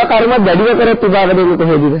කුසල කර්ම දැඩිව කරත් විපාක දෙන්නේ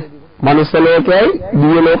කොහෙද? මනුස්ස ලෝකයයි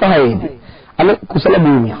දිව්‍ය ලෝක හයේදී. අන්න කුසල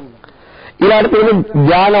භූමිය. ඊළඟට තියෙන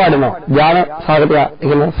ඥාන වඩනවා. ඥාන සාගතය ඒ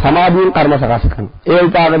කියන්නේ සමාධියෙන් කර්ම සකස් කරනවා. ඒ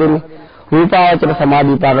විපාක දෙන්නේ රූපාවචර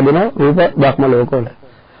සමාධි විපාක දෙනවා රූප බ්‍රහ්ම ලෝකවල.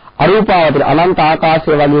 අරූපාවචර අනන්ත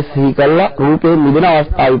ආකාශය වගේ සිහි කළා රූපේ මිදෙන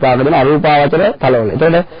අවස්ථාව විපාක දෙන අරූපාවචර තලවල.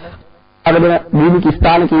 එතකොට අරගෙන භූමික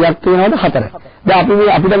ස්ථාන කීයක් තියෙනවද? 4. දැන්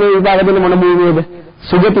අපිට මේ විපාක දෙන්නේ මොන භූමියේද?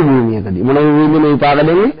 සුගති භූමියකදී. මොන භූමියේද මේ විපාක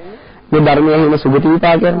දෙන්නේ? මේ ධර්මයේ හිම සුගති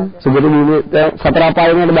විපාක කියන්නේ. සුගති භූමියේ සතර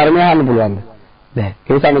අපායේ ධර්මය අහන්න පුළුවන්ද? බැහැ.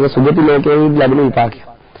 ඒ නිසා මේක සුගති ලෝකයේ ලැබෙන විපාකය.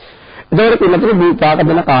 එතකොට පින්නතර විපාක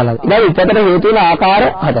දෙන කාලය. ඊළඟ ඉපතට හේතු වෙන ආකාර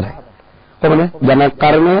 4යි. කොහොමද? ජනක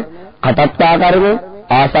කර්මය, කටත්තා කර්මය,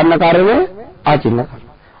 ආසන්න කර්මය, ආචින්න කර්මය.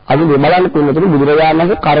 අද මේ බලන්න පින්නතර බුදුරජාණන්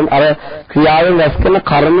වහන්සේ කර්ම අර ක්‍රියාවෙන් රැස් කරන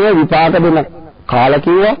කර්මය විපාක දෙන කාල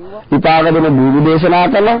කිව්වා. විපාක දෙන භූමි දේශනා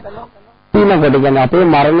කළා. ඊළඟට කියන්නේ අපේ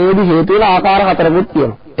මරණයේදී හේතු වෙන ආකාර 4කුත්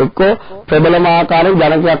තියෙනවා. එක්කෝ ප්‍රබලම ආකාරයෙන්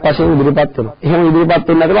ජනකයක් වශයෙන් ඉදිරිපත් වෙනවා. එහෙම ඉදිරිපත්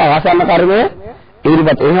වෙන්න නැතුව ආසන්න කර්මය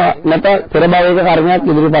ඉදිරිපත්. එහෙම නැත පෙර භවයක කර්මයක්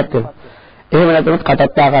ඉදිරිපත් වෙනවා. එහෙම නැත්නම්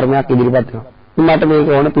කටත්තා කර්මයක් ඉදිරිපත් වෙනවා. මට මේක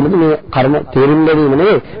ඕන පිළිතුරු මේ කර්ම තේරුම් ගැනීම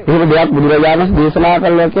නෙවෙයි. එහෙම දෙයක් බුදුරජාණන් දේශනා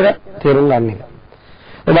කළා කියලා තේරුම් ගන්න එක.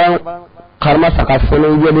 එබැවින් කර්ම සකස් වෙන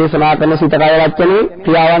විදිය දේශනා කරන සිත කය වචනේ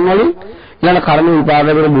ක්‍රියාවන් වලින් ඊළඟ කර්ම විපාක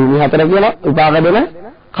දෙන භූමි 4 කියලා විපාක දෙන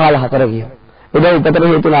කාල 4 කියනවා. එදා ඉපතට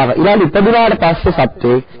හේතු නාග. ඊළඟ ඉපදුනාට පස්සේ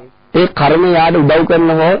සත්‍යයේ ඒ කර්ම යාට උදව්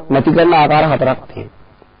කරන හෝ නැති කරන ආකාර 4ක් තියෙනවා.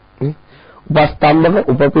 උපස්තම්භක,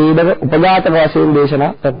 උපපීඩක, උපඝාතක වශයෙන්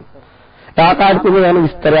දේශනා කරනවා. ආකාරයට යන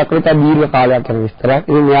විස්තරයක් විතර දීර්ඝ කාලයක් යන විස්තරයක්.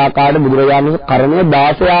 ඉතින් මේ ආකාරයට බුදුරජාණන් කර්මය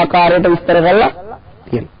 16 ආකාරයට විස්තර කරලා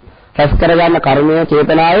තියෙනවා. රැස් කරගන්න කර්මය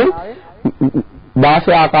චේතනාවෙන්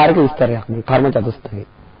 16 ආකාරයක විස්තරයක් මේ කර්ම චතුස්තකේ.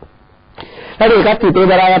 හරි ඒකත් හිතේ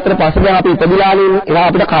දරාගත්තට පස්සේ දැන් අපි ඉපදිලානේ ඉන්නේ. ඒවා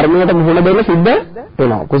අපිට කර්මයට මුහුණ දෙන්න සිද්ධ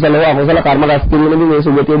වෙනවා. කුසල හෝ අකුසල කර්ම රැස් කිරීමේදී මේ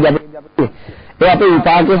සුගතියදී අපි ඒ අපේ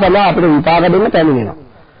විපාකයේ සඳහා අපිට විපාක දෙන්න පැමිණෙනවා.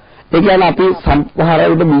 ඒ කියන්නේ අපි සම්පහාර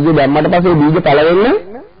විට බීජ දැම්මට පස්සේ බීජ පළ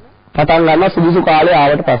වෙන්නේ පටන් ගන්න සුදුසු කාලය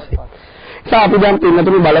ආවට පස්සේ. ඒසා අපි දැන්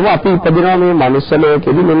පින්නතුනි බලමු අපි ඉපදිනවා මේ මනුස්ස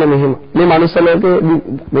ලෝකෙදී මෙන්න මෙහෙම. මේ මනුස්ස ලෝකේ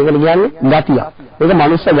මේකට කියන්නේ ගතිය. මේක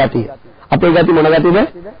මනුස්ස ගතිය. අපේ ගතිය මොන ගතියද?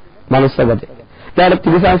 මනුස්ස ගතිය. ඊට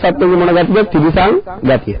තිරිසන් සත්ත්වගේ මොන ගතියද? තිරිසන්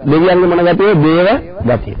ගතිය. දෙවියන්ගේ මොන ගතියද? දේව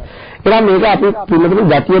ගතිය. එහෙනම් මේක අපි පින්නතුනි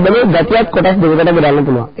ගතිය බලේ ගතියත් කොටස් දෙකකට බෙදන්න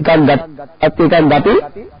පුළුවන්. එකක් ගති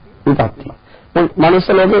විපත්ති. මනුස්ස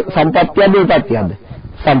ලෝකේ සම්පත්තියද විපත්තියද?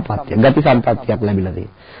 සම්පත්තිය. ගති සම්පත්තියක් ලැබිලා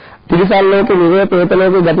තියෙනවා. තිරිසන් ලෝකේ නිරේ ප්‍රේත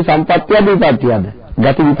ලෝකේ ගති සම්පත්තියද විපත්තියද?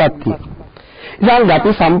 ගති විපත්තිය. ඉතින්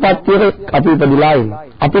ගති සම්පත්තියේ අපි ඉපදිලා ඉන්නේ.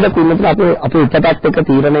 අපිට පින්නතුනි අපේ උපතත් එක්ක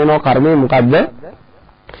තීරණය වෙන කර්මය මොකද්ද?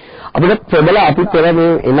 අපිට ප්‍රබල අපි පෙර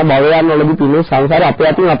මේ එන භවයන් වලදී පින්නේ සංසාරේ අපේ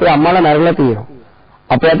අතින් අපේ අම්මාලා මැරලා තියෙනවා.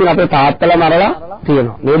 අපේ අතින් අපේ තාත්තලා මැරලා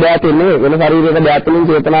තියෙනවා. මේ දෑත ඉන්නේ වෙන ශරීරයක දෑතලින්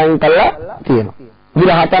චේතනාවෙන් කළා තියෙනවා. ඉතින්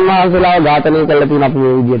රහතන් වහන්සේලාව ඝාතනය කළා තියෙන අපි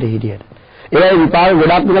මේ විදියට හිටියට. ඒ විපාක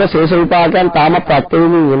ගොඩක් විතර ශේෂ විපාකයන් තාම ප්‍රත්‍ය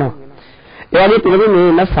වෙමින් එනවා. ඒ වගේ පිළිගන්නේ මේ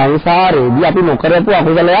ඉන්න සංසාරේදී අපි නොකරපු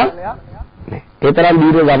අකුසලයක් නෑ. ඒ තරම්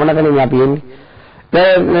දීර්ඝ ගමනකනේ අපි එන්නේ.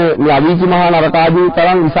 දැන් මේ අවීචි මහා නරකාදී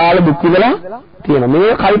තරම් විශාල දුක් විඳලා තියෙනවා.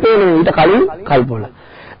 මේ කල්පේ නෙවෙයි ඊට කලින් කල්පවල.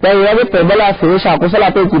 දැන් ඒ වගේ ප්‍රබල ශේෂ අකුසල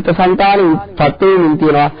අපේ චිත්තසංතානෙ ප්‍රත්‍ය වෙමින්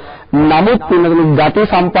තියෙනවා. නමුත් පින්නතුනි ගති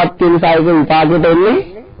සම්පත්තිය නිසා ඒක විපාකයට එන්නේ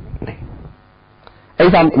නෑ. ඒ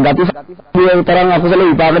ගති සම්පත්තිය තරම් අකුසල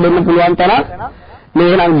විපාක දෙන්න පුළුවන් තරම්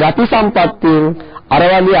මේ නම් ගති සම්පත්තියෙන් අර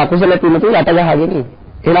වගේ අකුසල පින්නතුනි යට ගහගෙන ඉන්නේ.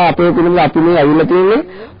 එහෙනම් අපේ පින්නතුනි අපි මේ ඇවිල්ලා තියෙන්නේ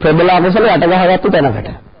ප්‍රබල අකුසල යට ගහගත්තු තැනකට.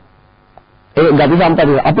 ඒ ගති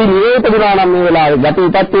සම්පත්තිය අපි නිරේත දිනා නම් මේ වෙලාවේ ගති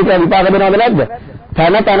විපත්තියට විපාක දෙනවද නැද්ද?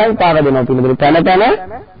 තන විපාක දෙනවා පින්නතුනි. තන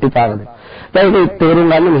විපාක දෙනවා. දැන් ඒක තේරුම්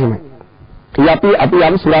ගන්න මෙහෙමයි. අපි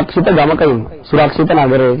යම් සුරක්ෂිත ගමක ඉන්නවා. සුරක්ෂිත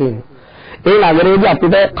නගරයක ඉන්නවා. ඒ නගරයේදී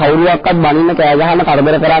අපිට කවුරුවක්වත් බනින්න කෑ ගහන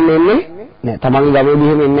කරදර කරන්න එන්නේ නෑ. තමන්ගේ ගමේදී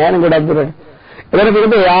එහෙම එන්නේ නෑනේ ගොඩක් දුරට. ඒකට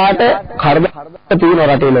පිළිබඳ එයාට කරදර තියෙන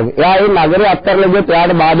රටේ ලෝකේ. එයා ඒ නගරේ අත්හැරලා ගියොත්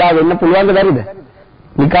එයාට බාධා වෙන්න පුළුවන්ද බැරිද?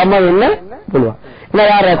 නිකම්ම වෙන්න පුළුවන්. එහෙනම්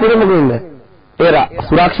යා රැකුනේ මොකෙන්ද? ඒ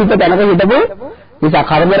සුරක්ෂිත තැනක හිටපු නිසා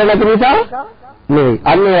කරදර නැති නිසා නෙවෙයි.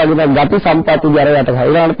 අන්න ඒ වගේ ගති සම්පatti ජරයට ගහ.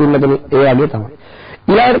 ඊළඟට පින්නතුනි ඒ වගේ තමයි.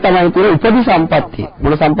 ඊළඟට තමයි තියෙන උපදි සම්පත්තිය.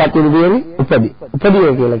 මොන සම්පත්තියද කියන්නේ? උපදි.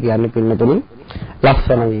 උපදිය කියලා කියන්නේ පින්නතුනි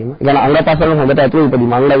ලක්ෂණ වීම. ඒ කියන්නේ අංගපසල හොඳට ඇතුළේ උපදි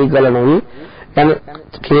මංගල විකල නොවි. يعني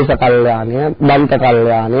කේස කල්යාණය, දන්ත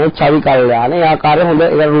කල්යාණය, චවි කල්යාණය, ඒ ආකාරයෙන් හොඳ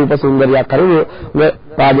ඒ රූප සුන්දරියක් කරේ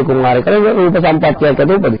රාජකුමාරයෙක් කරේ රූප සම්පත්තියක්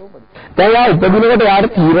ඇති උපදි. දැන් යා උපදිනකොට යාට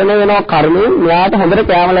තීරණ වෙනවා කර්මයෙන් මෙයාට හොඳට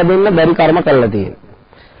කැම ලැබෙන්න බැරි කර්ම කළා තියෙනවා.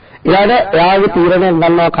 ඊළඟට එයාගේ තීරණයෙන්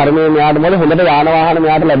ගන්නවා කර්මයෙන් මෙයාට මොකද හොඳට යාන වාහන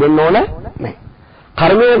මෙයාට ලැබෙන්න ඕන නැහැ.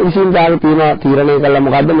 කර්මයෙන් විසින් යාගේ තියෙන තීරණය කළා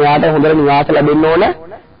මොකද්ද මෙයාට හොඳට නිවාස ලැබෙන්න ඕන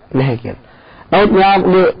නැහැ කියලා. නමුත්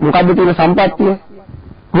මෙයාගේ මොකද්ද තියෙන සම්පත්තිය?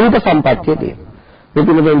 රූප සම්පත්තිය තියෙනවා.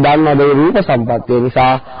 මෙතන දැන් දන්නවද රූප සම්පත්තිය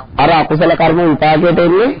නිසා අර අකුසල කර්ම විපාකයට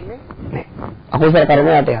එන්නේ නැහැ. අකුසල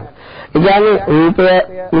කර්මයට යනවා. ඒ කියන්නේ රූපය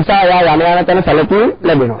නිසා යා යන යන තැන සැලකීම්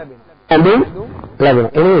ලැබෙනවා. ඇඳුම්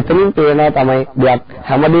ලැබෙනවා. ඒ එතනින් පේනවා තමයි දෙයක්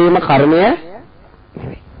හැමදේම කර්මය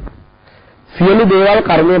නෙවෙයි. සියලු දේවල්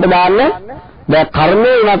කර්මයට දාන්න දැන්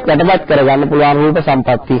කර්මය උනත් යටපත් කරගන්න පුළුවන් රූප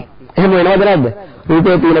සම්පත්තිය. එහෙම වෙනවද නැද්ද?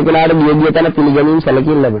 රූපේ තියෙන කෙනාට ගිය තැන පිළිගැනීම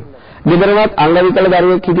සැලකීම් ලැබෙනවා. ගෙදරවත් අංග විකල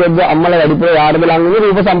දරුවෙක් හිටියොත් අම්මලා වැඩිපුර යාඩ බලන් ඉන්නේ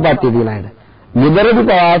රූප සම්පත්තිය තියන අයට. ගෙදරදී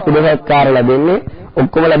පවා සුබසත්කාර ලැබෙන්නේ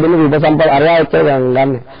ඔක්කොම ලැබෙන්නේ රූප සම්පත් අරයා එක්ක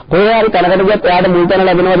ගන්න. කොහේ හරි තැනකට ගියත් එයාට මුල් තැන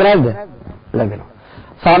ලැබෙනවද නැද්ද? ලැබෙනවා.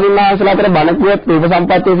 ස්වාමීන් වහන්සේලා අතර බණ කියොත් රූප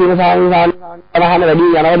සම්පත්තිය තියෙන සාහන වැඩි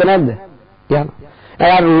යනවද නැද්ද? යනවා.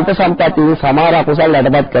 එයා රූප සම්පත්තිය සමහර අකුසල්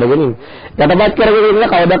යටපත් කරගෙන ඉන්නේ. යටපත් කරගෙන ඉන්න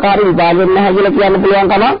කවදාකාරී විපාක වෙන්නේ නැහැ කියලා කියන්න පුළුවන්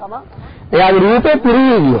කම. එයාගේ රූපේ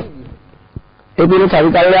පිරිහි ගියෝ. ඒ පිළිම චවි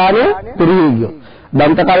කල්යාණය පිරිහි ගියෝ.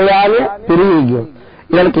 දන්ත කල්යාණය පිරිහි ගියෝ.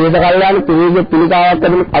 ඊළඟ කේස කල්යාණය පිරිහි ගිය පිළිකාවක්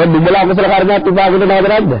කරන අර දුබල අකුසල කර්මයක් විපාකෙට නැවත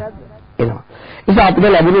නැද්ද? එනවා. නිසා අපිට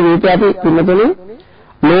ලැබුණු රූපය අපි පින්නතුනේ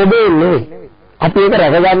ලෝභයෙන් නෙවෙයි. අපි ඒක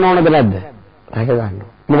රැක ගන්න ඕනද නැද්ද? රැක ගන්න.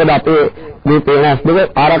 මොකද අපේ මේ පේන ඇස් දෙක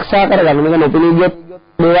ආරක්ෂා කරගන්න මේක නොපෙනී ගියොත්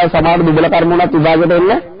මේවා සමාන දුබල කර්ම උනත් විභාගයට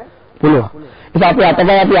එන්න පුළුවන්. නිසා අපි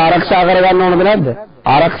අතපය අපි ආරක්ෂා කරගන්න ඕනද නැද්ද?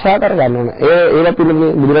 ආරක්ෂා කරගන්න ඕන. ඒක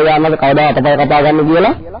පිළිබඳ බුදුරජාණන් වහන්සේ කවදා අතපය කපා ගන්න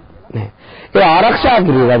කියලා නෑ. ඒ ආරක්ෂා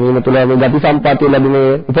කිරීම තුළ මේ ගති සම්පත්තිය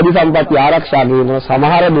ලැබුණේ උපදි සම්පත්තිය ආරක්ෂා කිරීම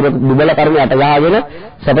සමහර දුබල කර්ම යටගාගෙන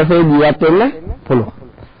සැපසේ ජීවත් වෙන්න පුළුවන්.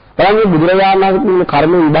 බලන්න බුදුරජාණන් වහන්සේ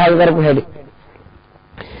කර්ම විභාග කරපු හැටි.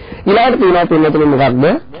 ඊළඟට තියෙනවා පින්නතුනේ මොකක්ද?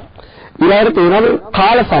 ඊළඟට තියෙනවා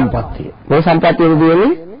කාල සම්පත්තිය. මේ සම්පත්තිය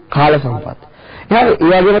කියන්නේ කාල සම්පත්තිය. එහෙනම්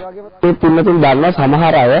ඒ වගේම මේ පින්නතුන් දන්නා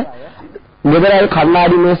සමහර අය ගෙදරයි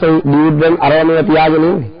කන්නාඩි මේස දීද්දෙන් අරවනේ තියාගෙන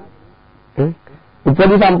ඉන්නේ.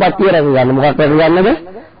 උපදි සම්පත්තිය රැක ගන්න. මොකක් රැක ගන්නද?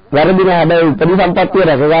 වැරදි නෑ. හැබැයි උපදි සම්පත්තිය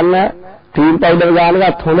රැක ගන්න ක්‍රීම් පවුඩර්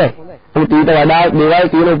ගන්නවත් හොඳයි. ඒක ඊට වඩා දේවල්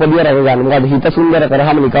තියෙන උපදිය රැක ගන්න. මොකද හිත සුන්දර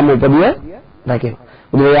කරාම නිකම්ම උපදිය රැකෙනවා.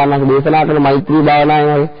 බුදුරජාණන් දේශනා කරන මෛත්‍රී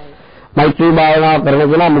භාවනාවයි මෛත්‍රී භාවනාව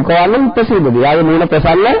කරනකොට මුඛවන්න ප්‍රසිද්ධද? යාගේ මූණ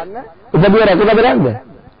ප්‍රසන්න උපදිය රැකෙනවද නැද්ද?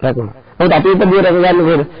 රැකෙනවා. මොකද අපි උපදිය රැක ගන්න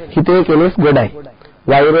කොහොමද? හිතේ කෙලෙස් ගොඩයි.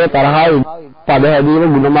 වෛරය තරහයි පද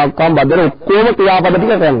හැදීම ගුණමක්කම් බදර ඔක්කොම ක්‍රියාපද ටික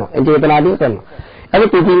කරනවා. ඒ චේතනා ටික කරනවා.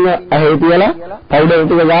 ඒක පිටින් ඇහි තියලා පවුඩර්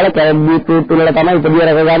ටික ගාලා කැරට් බීට්‍රූට් වල තමයි උපදිය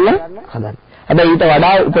රැක ගන්න හදන්නේ. හැබැයි ඊට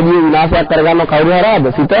වඩා උපදිය විනාශයක් කරගන්න කවුරු හරහාද?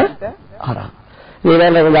 සිත හරහා.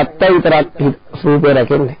 ඊළඟට ගත්තා විතරක් සූපේ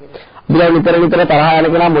රැකෙන්නේ. බිලා නිතර තරහ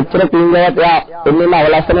යන කෙනා මුච්චර පිංගවත් එයා එන්නේ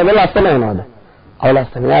අවලස්සන වෙලා ලස්සන වෙනවද?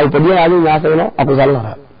 අවලස්සන. එයා උපදිය ආදී විනාශ වෙනවා අකුසල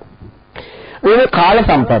හරහා. මේ කාල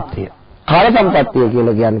සම්පත්තිය. කාල සම්පත්තිය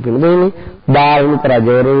කියලා කියන්නේ පිළිදෙන්නේ ධාර්මික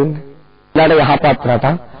රජවරුන් ඊළඟ යහපත් රට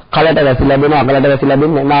කලට වැසිලා දෙනවා අකලට වැසිලා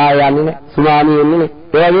දෙන්නේ නාය යන්නේ නේ සුනාමි එන්නේ නේ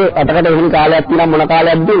ඒ වගේ අතකට එහෙම කාලයක් තියෙනවා මොන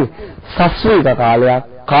කාලයක්ද සස්වික කාලයක්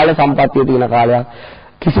කාල සම්පත්තිය තියෙන කාලයක්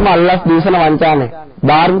කිසිම අල්ලස් දූෂණ වංචා නැහැ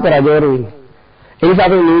ධාර්මික රජවරු ඉන්නේ ඒ නිසා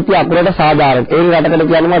අපේ නීති අපරට සාධාරණ ඒ රටකට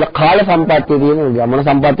කියන්නේ මොකද කාල සම්පත්තිය තියෙන මොන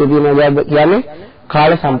සම්පත්තිය තියෙනවද කියන්නේ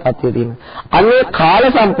කාල සම්පත්තිය තියෙනවා. අන්නේ කාල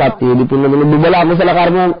සම්පත්තියේදී පින්නගෙන දුබල අකුසල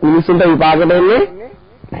කර්ම මිනිසුන්ට විපාකෙට එන්නේ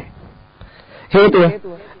නැහැ. හේතුව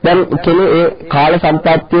දැන් කෙනේ ඒ කාල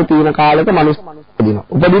සම්පත්තිය තියෙන කාලෙක මිනිස්සු උපදිනවා.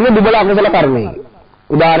 උපදින්නේ දුබල අකුසල කර්මයකින්.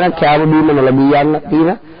 උදාහරණයක් කෑම බීම නොලැබී යන්න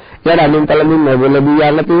තියෙන, ඊට අඳුන් තලමින් නොලැබී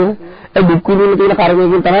යන්න තියෙන, ඒ දුක් විඳින තියෙන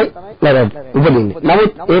කර්මයකින් තමයි ලැබෙන්නේ. උපදින්නේ.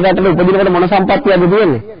 නමුත් ඒකට උපදිනකොට මොන සම්පත්තියද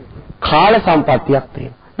තියෙන්නේ? කාල සම්පත්තියක්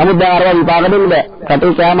තියෙනවා. නමුත් දැන් අරවා විපාක දෙන්නේ නැහැ.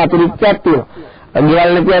 රටේ කෑම අතිරික්තයක් තියෙනවා.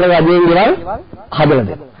 ගෙවල් නැති අර රජයෙන් ගෙවල් හදලා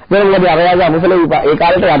දෙනවා. ඒක මොකද අරයාගේ අමුසල ඒ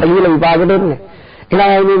කාලේට යට ගිහලා විපාකෙට එන්නේ.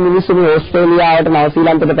 එහෙනම් මේ මිනිස්සු මේ ඕස්ට්‍රේලියාවට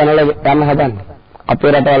නවසීලන්තයට පැනලා යන්න හදන්නේ.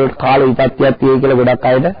 අපේ රටවල් කාල විපත්තියක් තියෙයි කියලා ගොඩක්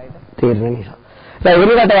අයට තේරෙන නිසා. දැන් වෙන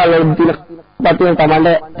රටවල් වල තියෙන පැත්තෙන්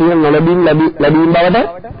තමයි තියෙන නොලැබීම් බවට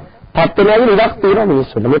පත් වෙනවා ඉඩක් තියෙනවා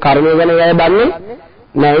මිනිස්සුන්ට. මේ කර්මය ගැන අය දන්නේ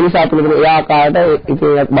නෑ ඒ නිසා පිළිතුරු ඒ ආකාරයට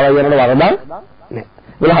ඉතින් බලය යනකොට වරදක් නෑ.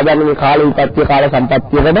 ඒක හදන්නේ මේ කාල විපත්‍ය කාල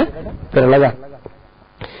සම්පත්තියකට පෙරලා ගන්න.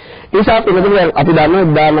 ඒ නිසා පිළිතුරු අපි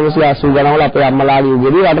දන්නවා 1980 ගණන්වල අපේ අම්මලාගේ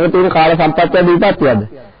යුගයේදී රටේ තියෙන කාල සම්පත්තියද විපත්‍යද?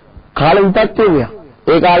 කාල විපත්‍යය.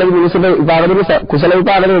 ඒ කාලේ මිනිස්සුන්ට විපාක දෙන්නේ කුසල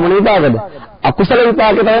විපාක නෙවෙයි මොන විපාකද? අකුසල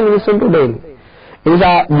විපාක තමයි මිනිස්සුන්ට දෙන්නේ. ඒ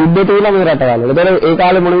නිසා යුද්ධ තියෙන මේ රටවල. ඒතකොට ඒ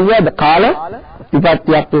කාලේ මොන විදියද? කාල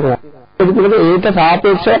විපත්‍යක් තියෙනවා. ඒක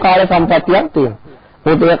සාපේක්ෂව කාල සම්පත්තියක් තියෙනවා.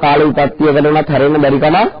 මොකද ඒ කාල විපත්‍යයකට උනත් හැරෙන්න බැරි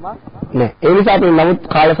කම නෑ. ඒ නිසා අපි නමුත්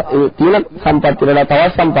කාල තියෙන සම්පත්තිය වල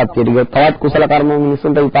තවත් සම්පත්තිය ටික තවත් කුසල කර්ම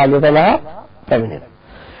මිනිස්සුන්ට විපාක සඳහා පැමිණෙනවා.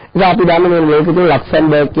 ඉතින් අපි දන්න මේ ලෝකෙදී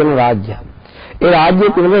ලක්සම්බර්ග් කියන රාජ්‍යය. ඒ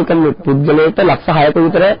රාජ්‍යයේ තියෙන එක පුද්ගලයාට ලක්ෂ 6ක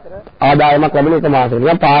විතර ආදායමක් ලැබෙන එක මාසෙකට.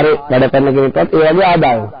 නිකන් පාරේ වැඩ කරන කෙනෙක්ට ඒ වගේ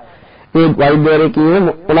ආදායම. ඒ වෛද්‍යවරයෙක් කියන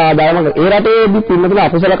මොන ආදායමක් ඒ රටේදී පින්නතුන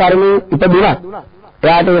අකුසල කර්මී ඉපදුණා.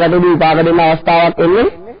 එයාට ඒ රටේදී විපාක දෙන්න අවස්ථාවක් එන්නේ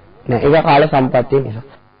නෑ. ඒක කාල සම්පත්තිය නිසා.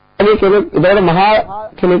 මේ කෙනෙක් ඉතින් මහා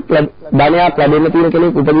කෙනෙක් ධනයක් ලැබෙන්න තියෙන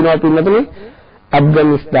කෙනෙක් උපදිනවා පින්නතුනේ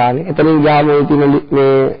අෆ්ගානිස්තානේ. එතනින් ගියාම ඒ තියෙන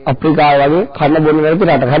මේ අප්‍රිකාව වගේ කන්න බොන්න නැති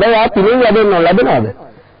රට. හැබැයි ආ පිළින් ලැබෙනවද?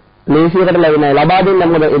 ලේසියකට ලැබෙන්නේ ලබා දෙන්න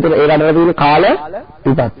මොකද ඒ රටේ තියෙන කාල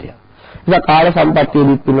විපත්තිය. ඒක කාල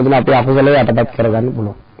සම්පත්තියදී පින්නතුනේ අපේ අකුසලයේ යටපත් කරගන්න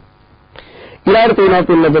පුළුවන්. ඊළඟට තියෙනවා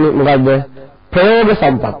පින්නතුනේ මොකද්ද? ප්‍රයෝග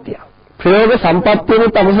සම්පත්තිය. ප්‍රයෝග සම්පත්තියනේ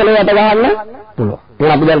අකුසලයේ යට ගන්න පුළුවන්.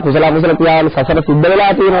 ඒක අපි දැන් කුසල අකුසල ක්‍රියාවල සසර සිද්ධ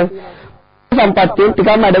වෙලා තියෙනවා. සම්පත්තිය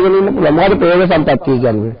ටිකක්ම අඩගෙන ඉන්න පුළුවන්. මොකද ප්‍රයෝග සම්පත්තිය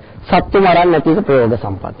කියන්නේ සත්තු මරන්න නැති එක ප්‍රයෝග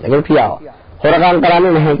සම්පත්තිය. ඒක ක්‍රියාව. හොරකම්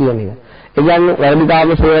කරන්නේ නැහැ කියන එක. ඒ කියන්නේ වැරදි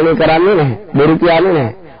කාම සේවනය කරන්නේ නැහැ. බොරු කියන්නේ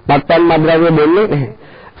නැහැ. මත්පැන් මද්ද්‍රව්‍ය දෙන්නේ නැහැ.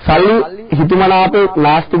 සල්ලි හිතමනාපේ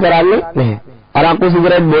නාස්ති කරන්නේ නැහැ. අරක්කු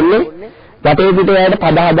සිගරට් බොන්නේ වටේ පිටේ යට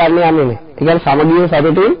පද හදන්නේ යන්නේ නැහැ. ඒ කියන්නේ සමගිය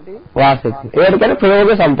සතුටින් වාසය කරනවා. ඒකට කියන්නේ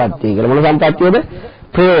ප්‍රයෝග සම්පත්තිය කියලා. මොන සම්පත්තියද?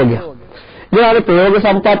 ප්‍රයෝගය. ඊළඟ ප්‍රයෝග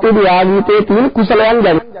සම්පත්තියේදී ආගීතයේ තියෙන කුසලයන්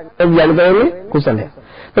ජනිතවෙන්නේ කුසලය.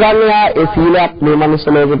 ප්‍රාණ්‍යා ඒ සීලයක් මේ මනුස්ස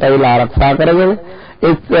ලෝකයට ඇවිල්ලා ආරක්ෂා කරගෙන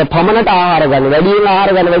ඒ පමණට ආහාර ගන්න. වැඩියෙන්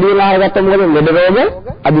ආහාර ගත්තම මොකද ලෙඩ රෝග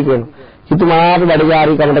අධික වෙනවා. හිතුමාට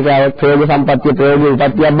වැඩගාරීකමට කියව ප්‍රයෝග සම්පත්තිය ප්‍රයෝග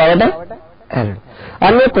විපත්තියක් බවට හැරෙනවා.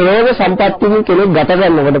 අන්නේ ප්‍රයෝග සම්පත්තියකින් කෙනෙක් ගත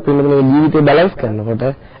කරනකොට පින්නතුනේ ජීවිතේ බැලන්ස් කරනකොට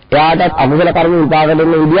එයාට අකුසල කර්ම විපාක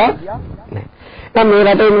දෙන්න විදියක් නැහැ. දැන් මේ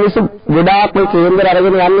රටේ මිනිස්සු ගොඩාක් මේ කේන්දර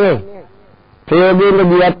අරගෙන යන්නේ ප්‍රයෝගයෙන්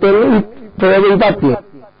ජීවත් වෙන්නේ ප්‍රයෝග විපත්තිය.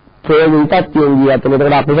 ප්‍රයෝග විපත්තියෙන් ජීවත් වෙන.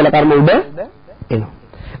 ඒකට අකුසල කර්ම උඩ එනවා.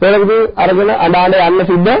 ඒකදී අරගෙන අඬාඬ යන්න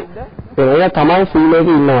සිද්ධ වෙනවා. තමන් සීලයක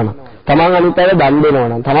ඉන්නවනම් තමන් අනිත් අය දන්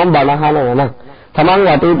දෙනවනම් තමන් බණ අහනවනම් තමන්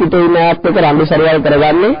වටේ පිටේ ඉන්න අයත් එක්ක රණ්ඩු සරවල්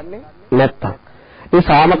කරගන්නේ නැත්තම් ඒ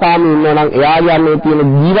සාමකාමී ඉන්නවනම් එයා යන්නේ තියෙන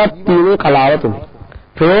ජීවත් වීමේ කලාව තුල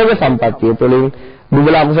ප්‍රයෝග සම්පත්තිය තුළින්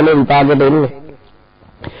දුබල අකුසල විපාකයට එන්නේ.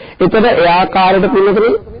 ඒතර ඒ ආකාරයට පිළිතුරු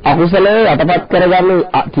අකුසලයේ යටපත් කරගන්න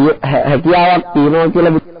හැකියාවක් තියෙනවා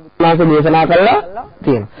කියලා බුදුනාසේ දේශනා කළා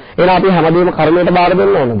තියෙනවා. එහෙනම් අපි හැමදේම කර්මයට බාර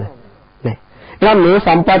දෙන්න ඕනද? නැහැ. එහෙනම් මේ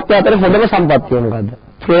සම්පත්තිය අතර හොඳම සම්පත්තිය මොකද්ද?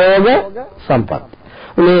 ප්‍රයෝග සම්පත්තිය.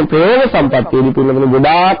 මේ ප්‍රයෝග සම්පත්තියදී පිළිතුරු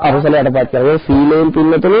ගොඩාක් අකුසල යටපත් කරගෙන සීලයෙන්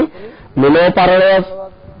පිළිතුරු මෙලෝ පරලොව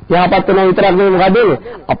යහපත් වෙන විතරක් නෙවෙයි මොකද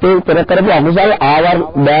අපේ පෙර කරපු අකුසල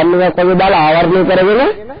බෑන්නයක් වගේ දාලා ආවරණය කරගෙන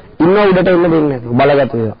ඉන්න උඩට එන්න දෙන්නේ නැහැ.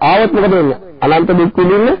 බලගත වෙනවා. ආවොත් මොකද වෙන්නේ? අනන්ත දුක්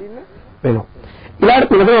විඳින්න වෙනවා. ඊළඟට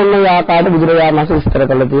පිළිතුරු ඔන්න ඒ ආකාරයට බුදුරජාණන් වහන්සේ විස්තර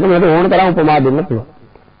කරලා තියෙනවා. මේක ඕන තරම් උපමා දෙන්න පුළුවන්.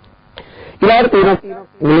 ඊළඟට තියෙන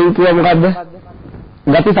මුලින් කිව්ව මොකද්ද?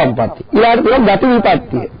 ගති සම්පatti. ඊළඟට තියෙන ගති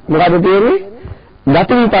විපත්තිය. මොකද තියෙන්නේ?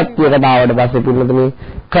 ගති විපත්තියකට ආවට පස්සේ පිළිතුරු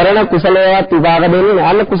කරන කුසලයට විභාග දෙන්නේ නැහැ.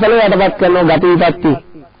 අන්න කුසලයට යටපත් කරනවා ගති විපත්තිය.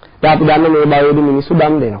 දැන් අපි දන්නේ මේ බයෝදී මිනිස්සු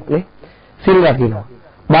දන් දෙනවා නේ. සිල් රකින්නවා.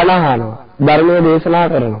 බණ අහනවා. ධර්මයේ දේශනා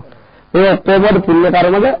කරනවා. මේ ඔක්කොම පුණ්‍ය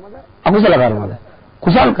කර්මද අකුසල කර්මද?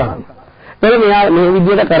 කුසල් කර්ම. එතන මේ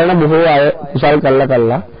විදිහට කරන බොහෝ අය කුසල්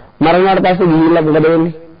කළා මරණයට පස්සේ ගිහිල්ලා මොකද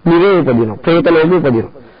වෙන්නේ? නිරේ උපදිනවා. പ്രേත ලෝකෙ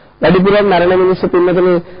උපදිනවා. වැඩිපුරම මරණ මිනිස්සු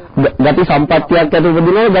පින්නකනේ ගති සම්පත්තියක් ඇති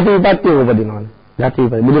උපදිනවා, ගති විපත්තිය උපදිනවා. ගති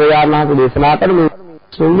විපත්තිය. බුදුරජාණන් වහන්සේ දේශනා කරන මේ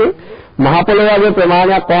සුන්ගේ මහ පොළොවේ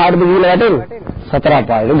ප්‍රමාණයක් කොහාටද ගිහිල්ලා වැටෙන්නේ? සතර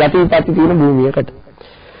අපායේ. ගති විපත්ති තියෙන භූමියකට.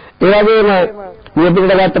 ඒ වගේම මේ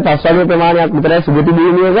පිටට ගත්ත පස්වගේ ප්‍රමාණයක් විතරයි සුගති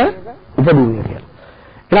භූමියක උපදින්නේ කියලා.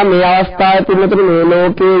 එහෙනම් මේ අවස්ථාවේ පින්නතර මේ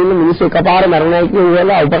ලෝකයේ ඉන්න මිනිස්සු එකපාර මරණයි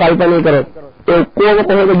කියලා උපකල්පනය කරේ. ඒ ඔක්කොම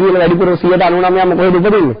කොහෙද ගියන වැඩිපුර 99%ම කොහෙද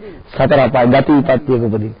උපදින්නේ? සතර අපාය ගති විපත්තියක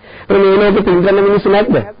උපදින්නේ. ඒ මේ ලෝකෙ පින් කරන මිනිස්සු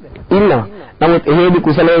නැද්ද? ඉන්නවා. නමුත් එහෙදි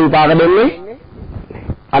කුසලයේ විපාක දෙන්නේ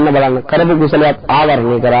අන්න බලන්න කරපු කුසලයක්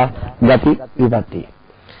ආවරණය කරා ගති විපත්තිය.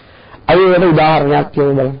 අයි වෙන උදාහරණයක්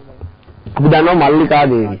කියමු බලන්න. අපි දන්නවා මල්ලිකා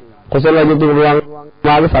දේවිය. කොසල්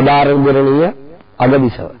රජතුමාගේ සදාරණීය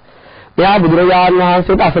අගදිසව. එයා බුදුරජාණන්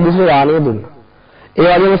වහන්සේට අසදිසු දානය දුන්නා.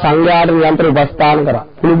 ඒ වගේම සංඝයාට නිරන්තර උපස්ථාන කරා.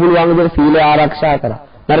 පුළු පුළුවන් විදිහට සීල ආරක්ෂා කරා.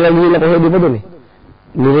 මරලා ගිහිල්ලා කොහෙද ඉපදුනේ?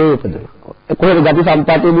 නිරේ ඉපදුනා. කොහෙද ගති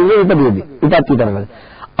සම්පත්තිය දිනේ ඉපදුනේ? විපත්ති තරගල.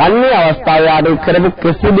 අන්නේ අවස්ථාවේ ආඩ කරපු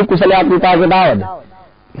කිසිදු කුසලයක් විපාකයට ආවද?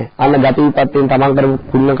 අන්න ගති විපත්තියෙන් තමන් කරපු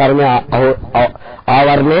පුණ්‍ය කර්මය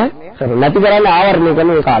ආවරණය නැති කරන්නේ ආවරණය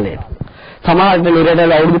කරන ඒ කාලයට. සමහරවිට නිරේට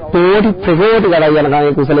අවුරුදු කෝටි ප්‍රකෝටි ගණන් යනකම්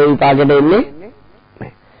ඒ කුසලයේ විපාකයට එන්නේ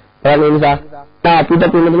නැහැ. ඒ නිසා අපිට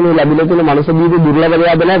පිළිතුරු ලැබිලා තියෙන මනුෂ්‍ය ජීවිත දුර්ලභ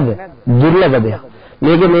දෙයක්ද නැද්ද? දුර්ලභ දෙයක්.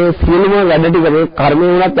 මේක මේ සියලුම වැඩ ටික මේ කර්මය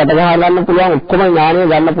වුණත් යට ගහ ගන්න පුළුවන් ඔක්කොම ඥානය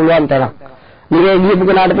ගන්න පුළුවන් තරම්. නිරේ ගියපු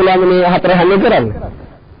කෙනාට පුළුවන් මේ හතර හැම කරන්න.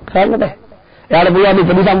 කරන්න බෑ. එයාට පුළුවන්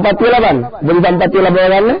ඉපදි සම්පත්තිය ලබන්න. ඉපදි සම්පත්තිය ලබා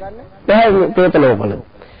ගන්න බෑ ප්‍රේත ලෝකවල.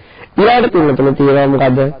 ඊළඟට පිළිතුරු තියෙනවා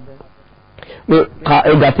මොකද්ද? මේ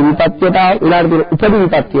ඒ ගති විපත්තියට ඊළඟට උපදි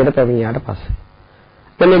විපත්තියට පැමිණියාට පස්සේ.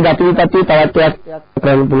 එතන ගති විපත්තිය තවත්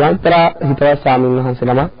කරන්න පුළුවන්. තර හිතවත් ස්වාමීන් වහන්සේ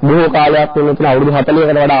නම බොහෝ කාලයක් වෙනතුන අවුරුදු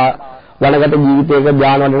 40කට වඩා වනගත ජීවිතයක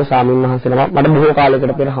ධ්‍යාන වඩන ස්වාමීන් වහන්සේ නම මට බොහෝ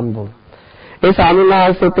කාලයකට පෙර හම්බ වුණා. ඒ ස්වාමීන්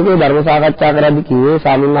වහන්සේත් එක්ක ධර්ම සාකච්ඡා කරද්දී කිව්වේ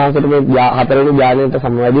ස්වාමීන් වහන්සේට මේ හතරවෙනි ධ්‍යානයට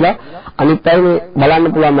සමවැදිලා අනිත් අය මේ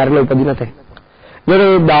බලන්න පුළුවන් මරලා උපදින තැන.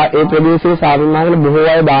 ඒ ප්‍රදේශයේ ස්වාමීන් වහන්සේ බොහෝ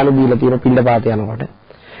අය දාන දීලා තියෙන පින්ඩපාත යනකොට.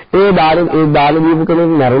 ඒ දාන දීපු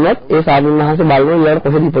කෙනෙක් මරුණත් ඒ ස්වාමීන් වහන්සේ බලනවා ඊළඟ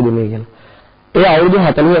කොහෙද ඉපදුනේ කියලා. ඒ අවුරුදු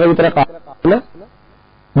 40ක විතර කාලෙ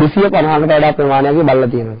 250කට වඩා ප්‍රමාණයක් බලලා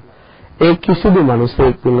තියෙනවා. ඒ කිසිදු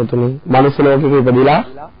මිනිසෙක් පින්නතුනේ මනුස්ස ලෝකෙක ඉපදිලා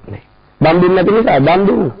නැහැ. දන් දෙන්නේ නැති නිසා දන්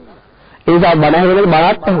දුන්නා. ඒ නිසා බණ ඇහෙනකොට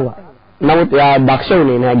බණත් ඇහුවා. නමුත් එයා දක්ෂ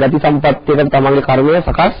වුණේ නැහැ. ගති සම්පත්තියකට තමන්ගේ කර්මය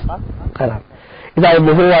සකස් කරා. ඉතින් ඒ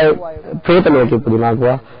බොහෝ අය ප්‍රේත ලෝකෙ ඉපදුනා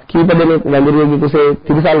කිව්වා. කීප දෙනෙක් වැඳිරියගේ කුසේ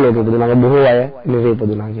තිරිසන් ලෝකෙ ඉපදුනා. බොහෝ අය නිරේ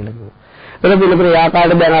ඉපදුනා කියලා කිව්වා. ඒක පිළිතුර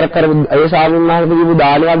යාකාට දැන අර කරපු ඒ ශාමින් වහන්සේ දීපු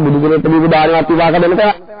දානයක් බුදුගුණෙත් දීපු දානයක් විපාක දෙන්න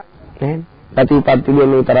තරම් නෑ. ප්‍රතිපත්ති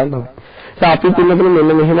දෙන්නේ තරම් තමයි. අපි පිළිතුරු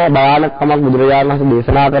මෙන්න මෙහෙම භයානකමක් බුදුරජාණන් වහන්සේ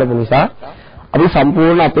දේශනා කරපු නිසා අපි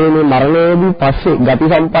සම්පූර්ණ අපේ මේ මරණයේදී පස්සේ ගති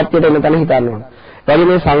සම්පත්තියට එන තැන හිතන්න ඕන. එතකොට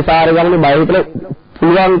මේ සංසාර ගමනේ බය හිතලා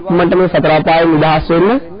පුළුවන් මේ සතර අපායෙන් නිදහස් වෙන්න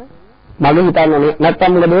මම හිතන්නේ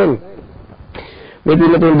නැත්තම් මොකද වෙන්නේ? මේ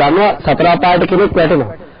පිළිතුරු දන්නවා සතර අපායට කෙනෙක්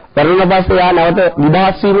වැටෙනවා. වැටුණ පස්සේ යා නැවත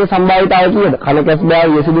නිදහස් වීමේ සම්භාවිතාවය කීයද? කන කැස් බෑ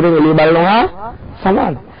යසිදුරෙන් එළිය බලනවා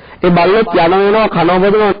සමාන. ඒ බල්ලොත් යන වෙනවා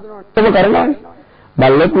කනවදම කරනවානේ.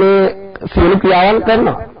 බල්ලොත් මේ සියලු ක්‍රියාවන්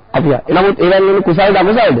කරනවා. අපි එනමුත් ඒවෙන් වෙන කුසලද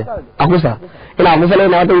අකුසලද? අකුසල. එන අකුසලේ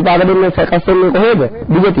නැවත විපාක දෙන්නේ සකස් වෙන්නේ කොහේද?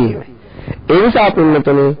 දිගතියේ. ඒ නිසා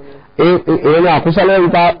පින්නතුනේ ඒ අකුසලයේ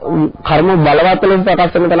විපාක කර්ම බලවත් ලෙස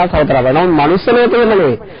සකස් වෙන තැන සවතර වෙනවා. මනුස්ස ලෝකෙම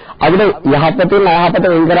නෙවෙයි. අපිට යහපතෙන් අයහපත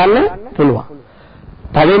වෙන් කරන්න පුළුවන්.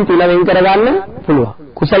 තවෙන් තුන වෙන් කරගන්න පුළුවන්.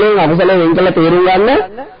 කුසලයෙන් අකුසලයෙන් වෙන් කළ තේරුම් ගන්න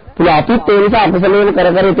පුළුවන්. අපිත් ඒ නිසා අකුසලයෙන් කර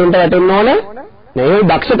කර එතෙන්ට වැටෙන්න ඕනේ. මේ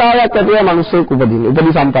දක්ෂතාවයක් ඇතිව මිනිස්සෙක් උපදින.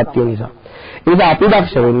 උපදි සම්පත්තිය නිසා. ඒ නිසා අපි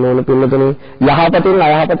දක්ෂ වෙන්න ඕන පින්නතුනේ යහපතෙන්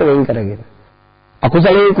අයහපත වෙන් කරගෙන.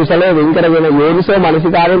 අකුසලයෙන් කුසලයෙන් වෙන් කරගෙන යෝනිසෝ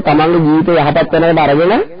මනසිකාරයෙන් තමන්ගේ ජීවිතය යහපත් වෙනකට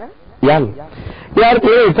අරගෙන යන්න. ඊට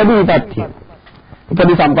ඒ උපදි විපත්තිය.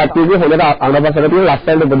 උපදි සම්පත්තියේ හොඳට අංගපසකට තියෙන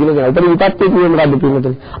ලස්සනට උපදින කෙනා. උපදි විපත්තිය කියන්නේ මොකද්ද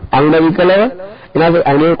පින්නතුනේ? අංග විකලව එනවාද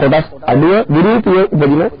අනේ කොටස් අඩුව විරූපී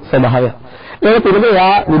උපදින ස්වභාවය. ඒක පිළිබඳව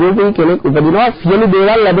යා විරූපී කෙනෙක් උපදිනවා සියලු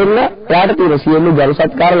දේවල් ලැබෙන්න එයාට තියෙන සියලු ජන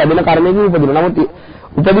සත්කාර ලැබෙන කර්මයකින් උපදිනවා. නමුත්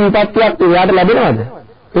උපදි විපත්තියක් එයාට ලැබෙනවද?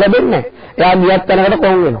 ලැබෙන්නේ නැහැ. එයා ගියත් තැනකට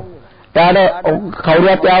කොන් වෙනවා. එයාට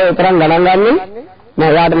කවුරුත් එයාව තරම් ගණන් ගන්නේ නෑ.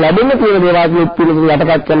 එයාට ලැබෙන්න තියෙන දේවල් පිළිතුරු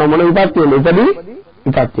යටපත් කරන මොන විපත්තියද? උපදි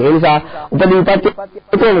විපත්තිය. ඒ නිසා උපදි විපත්තිය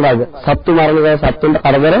කොහොමද? සත්තු මරණය සත්තුන්ට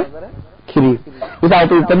කරදර කිරි. නිසා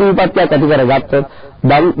උපදි විපත්තියක් ඇති කරගත්තොත්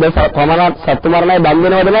පමණක් සත්තු මරණය බන්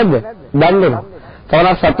වෙනවද නැද්ද? බන් වෙනවා.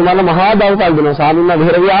 පමණක් සත්තු මරණ මහා දවසල් දෙනවා. සාමින්න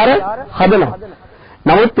විහෙර විහාර හදනවා.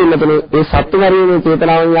 නමුත් පින්නතුනේ ඒ සත්තු මරීමේ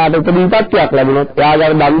චේතනාවෙන් යාට උපදි විපත්තියක් ලැබුණොත්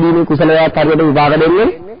එයාගේ දන් දීමේ කුසලයක් හරියට විපාක දෙන්නේ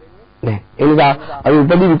නැහැ. ඒ නිසා අපි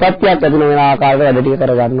උපදි විපත්තියක් ඇති වෙන ආකාරයට වැඩ ටික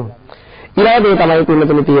කරගන්න ඕනේ. ඊළඟ දේ තමයි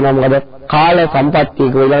පින්නතුනේ තියෙනවා මොකද? කාල සම්පත්තිය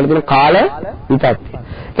කියලා තියෙන කාල විපත්තිය.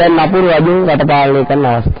 කියන්නේ නපුරු රජුන් රට පාලනය කරන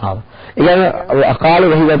අවස්ථාව. ඒ කියන්නේ අකාල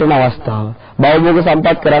වෙහි වැටෙන අවස්ථාව. භෞතික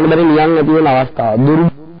සම්පත් කරන්න බැරි නියම් නැති වෙන අවස්ථාව.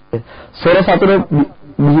 සොර සතුර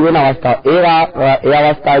බිහි වෙන අවස්ථාව. ඒ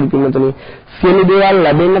අවස්ථාවේදී පින්නතුනේ සියලු දේවල්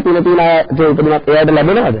ලැබෙන්න පිළිතුරු ඒ උපදිනත් එයාට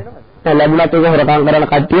ලැබෙනවද? නැහැ. ලැබුණත් ඒක හොරකම් කරන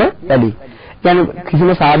කට්ටිය වැඩි. කියන්නේ කිසිම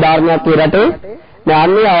සාධාරණයක් ඒ රටේ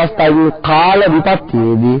නැන්නේ අවස්ථාවේ කාල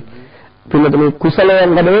විපත්තියේදී පිළිතුරු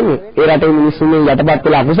කුසලයෙන් ගඩ වෙන්නේ. ඒ රටේ මිනිස්සුන් යටපත්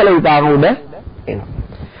වෙලා අකුසල විපාක උඩ එනවා.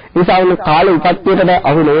 ඒසාවල කාල විපත්තියට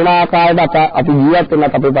අහු නොවන ආකාරයට අපි ජීවත්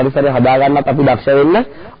වෙන්නත් අපේ පරිසරය හදා ගන්නත් අපි දක්ෂ වෙන්න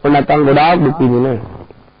ඕන නැත්නම් ගොඩාක් දුක් විඳිනවා.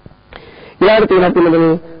 ඊළඟට තියෙන පිළිතුරු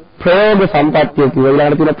ප්‍රයෝග සම්පත්තිය කියලා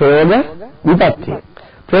ඊළඟට තියෙන ප්‍රයෝග විපත්තිය.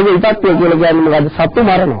 ප්‍රයෝග විපත්තිය කියලා කියන්නේ මොකද්ද? සත්තු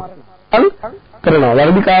මරනවා. හරි? කරනවා.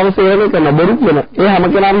 වැරදි කාම සේවනය කරනවා. බොරු කියන. ඒ හැම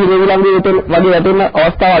කෙනාම හිරේ විලංගුවේ වගේ වැටෙන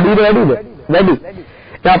අවස්ථාව අඩුද වැඩිද? වැඩි.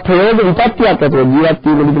 ඒ ප්‍රයෝග විපත්තියක් ඇතුළේ ජීවත්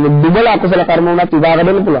වීමේදී දුබල අකුසල කර්ම වුණත් විභාග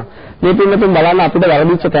දෙන්න පුළුවන්. මේ පින්නතුන් බලන්න අපිට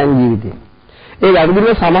වැරදිච්ච තැන් ජීවිතේ. ඒ වැරදින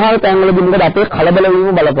සමහර තැන්වලදී මොකද අපේ කලබල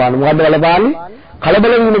වීම බලපාන. මොකද්ද බලපාන්නේ?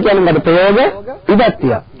 කලබල වීම කියන්නේ මොකද? ප්‍රයෝග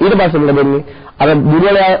විපත්තිය. ඊට පස්සේ මොකද වෙන්නේ? අර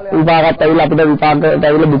දුර්වල විපාකات ඇවිල්ලා අපිට විපාකයට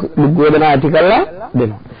ඇවිල්ලා දුක් වේදනා ඇති කරලා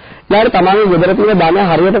දෙනවා. ඊළඟට තමන්ගේ ගෙදර තියෙන ධනය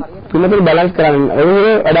හරියට පින්නතුන් බැලන්ස් කරන්න. ඒ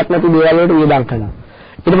වැඩක් නැති දේවල් වලට වියදම් කරනවා.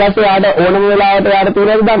 ඊට පස්සේ යාට ඕනම වෙලාවට යාට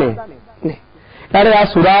තියෙන ධනෙ නේ. ඊට යා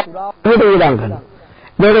සුරාට වියදම් කරනවා.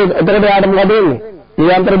 එතකොට යාට මොකද වෙන්නේ?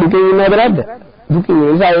 නිරන්තර දුකින් ඉන්නවද නැද්ද? දුකින්.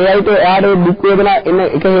 ඒ නිසා ඒ අයිට යාට දුක් වේදනා එන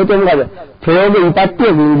එක හේතුව මොකද? ප්‍රයෝග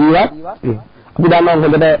විපත්තිය ජීවත්. අපි දන්නවා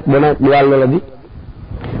හොඳට වෙන දේවල් වලදී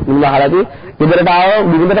මුල අහලාදී ගෙදරට ආව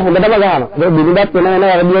බිරිඳට හොඳටම ගහනවා. ඒක බිරිඳත් වෙන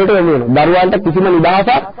වැරදි වලට යොමු වෙනවා. දරුවන්ට කිසිම නිදහසක්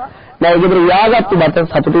නැහැ. ගෙදර යාගත්තු බත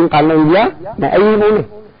සතුටින් කන්න ඉඳියා නැහැ. ඇයි මේ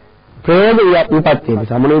ප්‍රයෝග විපත්තිය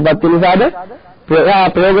නිසා මොන විපත්තිය නිසාද?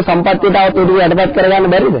 ප්‍රයෝග සම්පත්තියට આવතොත් යටපත් කරගන්න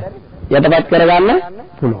බැරිද? යටපත් කරගන්න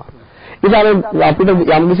පුළුවන්. ඉතින් අපිට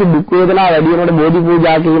යම්කිසි දුක් වේදනා වැඩි වෙනකොට බෝධි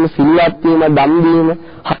පූජා කියන සිල්වත් වීම, දම් දීම,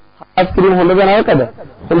 හස්කිරීම හොඳ කරනවද?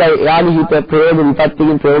 හොඳයි. යාගේ හිත ප්‍රයෝග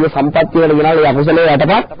විපත්තියකින් ප්‍රයෝග සම්පත්තියට ගෙනාලා යකුසලේ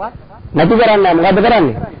යටපත් නැති කරන්නේ මොකද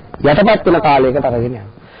කරන්නේ? යටපත් වෙන කාලයකට අරගෙන යනවා.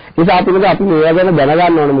 ඒ නිසා අපි මේවා ගැන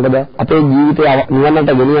දැනගන්න ඕනේ. මොකද අපේ ජීවිතය නිවනට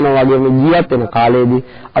ගෙනියනවා වගේ මේ ජීවත් වෙන කාලයේදී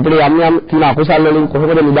අපිට යම් තියෙන අකුසල් වලින්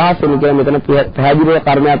කොහොමද නිදහස් වෙන්නේ කියලා මෙතන පැහැදිලිව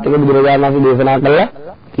කර්මයක් එක බුදුරජාණන් වහන්සේ දේශනා කළා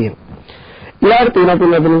තියෙනවා. ඊළඟට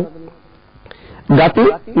තියෙනවා ගති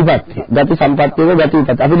විපත්ති. ගති සම්පත්තියක ගති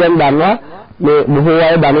විපත්ති. අපි දැන් දන්නවා මේ බොහෝ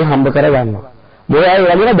අය ධනෙ හම්බ කර ගන්නවා. බොහෝ අය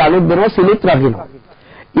වගේ ධනෙ දෙනවා සිලිත් රකින්නවා.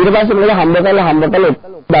 ඊට පස්සේ මොකද හම්බ කළා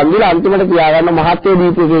දන් දීලා අන්තිමට තියාගන්න මහත්ය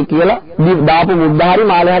දීපේ කියලා දාපු මුද්දාහරි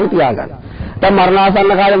මාළේ හරි තියාගන්න. දැන්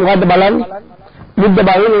මරණාසන්න කාලේ මොකද්ද බලන්නේ? බුද්ධ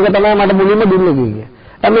බලන්නේ මේක තමයි මට මුලින්ම දුන්නේ කියේ.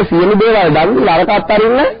 දැන් මේ සියලු දේවල් දන් දීලා අරක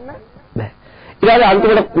අත්තරින්න බෑ. ඊළඟ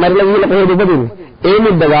අන්තිමට මරලා ගිහලා කොහෙද උපදින්නේ? ඒ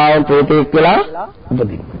මුද්ද ගාව ප්‍රේතෙක් කියලා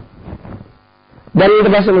උපදින්නේ. දැන් ඊට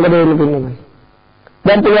පස්සේ මොකද වෙන්නේ පින්නමයි?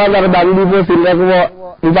 දැන් පුළුවන් අර දන් දීපේ සිල්වකව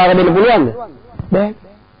විභාග දෙන්න පුළුවන්ද? බෑ.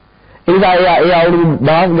 ඒ නිසා ඒ අවුරුදු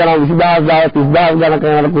 10 ගණන් 20000 30000 ගණන්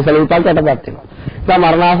කරන කුසල විපාකයටපත් වෙනවා. ඒ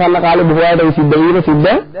මරණාසන්න කාලේ බොහෝ අයට සිද්ධ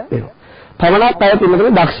වෙනවා. පමණක් අය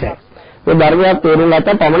පිළිතුරු දක්ෂයි. මේ ධර්මයක් තේරුම්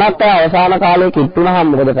ගත්තා පමණක් අය අවසාන කාලේ කිට්ටුනහම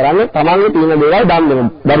මොකද කරන්නේ? තමන්ගේ තියෙන දේවල් දන් දෙනවා.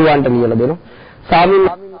 දරුවන්ට නියලා දෙනවා. ස්වාමීන්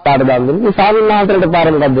වහන්සේට දන් දෙනවා. මේ ස්වාමීන් වහන්සේට පාර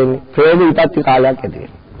මොකක්ද දෙන්නේ? ප්‍රයෝග විපත්ති කාලයක් ඇති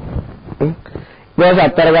වෙනවා. මේක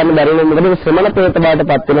අත්තර ගන්න බැරි නම් මොකද ශ්‍රමණ ප්‍රේත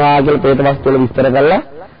බාටපත් වෙනවා කියලා ප්‍රේත වස්තු වල විස්තර කළා.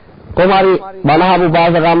 කොමාරි මනහපු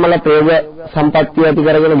උපාසකම්මල ප්‍රයෝග සම්පත්තිය ඇති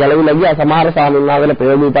කරගෙන ගැලවිලා ගියා. සමහර ස්වාමීන් වහන්සේලා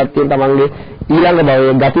ප්‍රයෝග විපත්තියෙන් තමන්ගේ ඊළඟ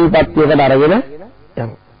භවයේ ගති විපත්තියකට අරගෙන යනවා.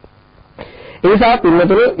 ඒ නිසා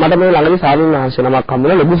පින්නතුනේ මට මේ ළඟදී ස්වාමීන් වහන්සේ නමක්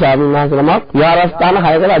හම්බුණා. ලොකු ස්වාමීන් වහන්සේ නමක් විහාරස්ථාන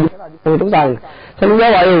 6කට අධිපතිතුමා ස්වාමීන් වහන්සේ.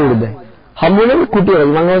 සමියා වයෝ වෘද්ධයි. හම්බුනේ කුටියේ.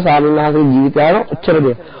 මම ඔය ස්වාමීන් වහන්සේගේ ජීවිතය ඔච්චර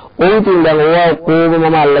දෙයක්. ඕන් තින් දැන් ඕවා කොහොම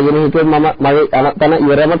මම අල්ලගෙන හිටියොත් මගේ තන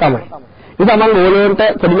ඉවරම තමයි. ඉතින් මම ඕලෙන්ට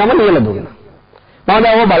පොඩි නම ලියලා දුන්නා. මම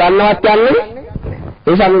දැන් ඔය බලන්නවත් යන්නේ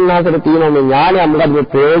ඒ ස්වාමීන් වහන්සේට තියෙන මේ ඥානය මොකද මේ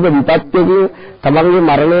ප්‍රයෝග විපත්තියකින් තමන්ගේ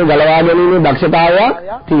මරණය ගලවා ගැනීමේ දක්ෂතාවයක්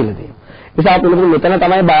තියෙනවා. ඒ නිසා පිළිතුරු මෙතන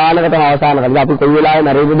තමයි භයානකතම අවසාන කරන්නේ. අපි කොයි වෙලාවෙ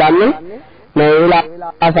මැරෙයිද දන්නේ මේ වෙලාව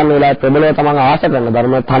ආසන්න වෙලාව ප්‍රබලව තමන් ආශ කරන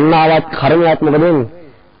ධර්ම තණ්හාවත් කර්මයක් මොකද වෙන්නේ?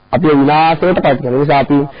 අපි විනාශයට පත් කරන නිසා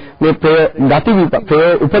අපි මේ ගති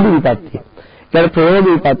උපදි විපත්තිය ඊට ප්‍රයෝග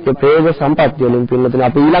විපත්තිය ප්‍රයෝග සම්පත්තිය වලින් පින්නතුනේ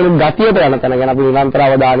අපි ඊළඟ ගතියට යන තැන ගැන අපි නිරන්තර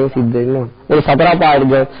අවධානය සිද්ධ වෙන්න ඕනේ. ඒ සතර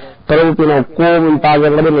පාඩක කරමු පින ඔක්කොම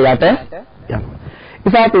විපාකයෙන් ලැබෙන යට යනවා.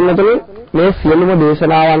 නිසා පින්නතුනේ මේ සියලුම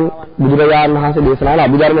දේශනාවන් බුදුරජාණන් වහන්සේ දේශනාවල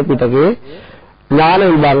අභිධර්ම පිටකේ ඥාන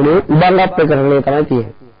විභාගයේ විභංග ප්‍රකරණය තමයි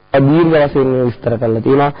තියෙන්නේ. දීර්ඝ වශයෙන් විස්තර කරලා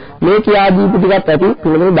තියෙනවා. මේ කියා දීපු ටිකත් ඇති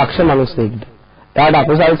පින්නතුනේ දක්ෂ මිනිස්සෙක්ට. එයාට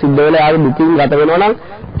අකුසල් සිද්ධ වෙලා ආවේ දුකින් ගත වෙනවා නම්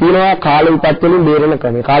තියෙනවා කාල විපත් වලින් බේරෙන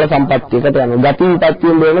ක්‍රමය. කාල සම්පත්තියකට යනවා. ගති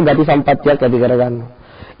විපත්තියෙන් බේරෙන ගති සම්පත්තියක් ඇති කරගන්නවා.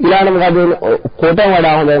 ඊළඟට මොකද වෙන්නේ? කොටම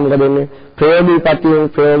වඩා හොඳයි මොකද වෙන්නේ? ප්‍රයෝග විපත්තියෙන්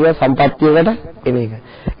ප්‍රයෝග සම්පත්තියකට එන එක.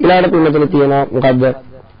 ඊළඟට පින්නතුනේ තියෙනවා මොකද්ද?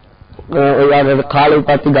 ඔයාලට කාල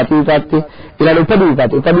විපත්ති, ගති විපත්ති, ඊළඟ උපදී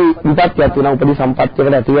විපත්ති. උපදී විපත්තියක් තියෙනවා. උපදී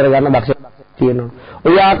සම්පත්තියකට ඇති කරගන්න දක්ෂ තියෙනවා.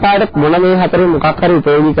 ඔය ආකාරයට මොන මේ හතරේ මොකක් හරි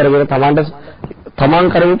ප්‍රයෝගී කරගෙන තමන්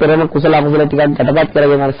කරමු පෙරම කුසල අකුසල ටිකක් යටපත්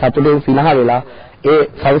කරගෙන අර සතුටෙන් සිනහ වෙලා ඒ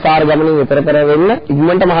සංසාර ගමනින් ඈතර කර වෙන්න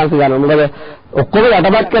ඉක්මනට මහන්සි ගන්නවා. මොකද ඔක්කොම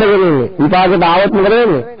යටපත් කරගෙන ඉන්නේ. විපාකයට ආවොත් මොකද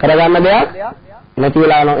වෙන්නේ? කරගන්න දෙයක් නැති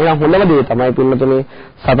වෙලා යනවා. එහෙනම් හොඳම දේ තමයි පින්නතුනේ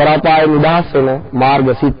සතර අපායේ නිදහස් වෙන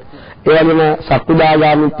මාර්ගසිත. ඒ වගේම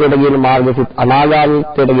සක්කුදාගාමීත්වයට කියන මාර්ගසිත,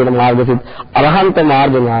 අනාගාමීත්වයට කියන මාර්ගසිත, අරහන්ත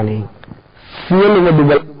මාර්ග ඥානෙ සියලුම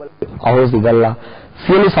දුබල අහෝසි ගල්ලා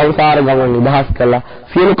සියලු සංසාර ගමන නිදහස් කළා,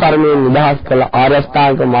 සියලු කර්මයන් නිදහස් කළා, ආර්ය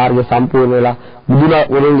අෂ්ටාංග මාර්ග සම්පූර්ණ වෙලා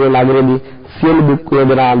බුදුරජාණන්ගේ නගරෙදී සියලු දුක්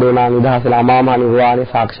වේදනා අඳෝනා නිදහසලා අමා මහ නිර්වාණය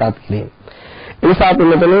සාක්ෂාත් කිරීම. ඒ නිසා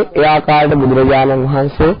පිළිතුරේ ඒ ආකාරයට බුදුරජාණන්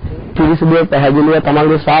වහන්සේ පිරිසිදුව පැහැදිලිව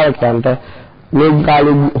තමන්ගේ ශ්‍රාවකයන්ට මේ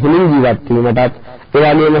කාලේ හොලින් ජීවත් වීමටත් ඒ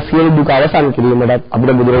වගේම සියලු දුක අවසන් කිරීමටත්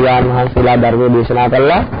අපේ බුදුරජාණන් වහන්සේලා ධර්මයේ දේශනා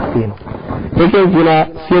කළා තියෙනවා. ඒකේ කියන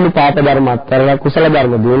සියලු පාප ධර්ම අත්හැරලා කුසල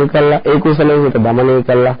ධර්ම දිනු කළා, ඒ කුසලයෙන් හිත දමනය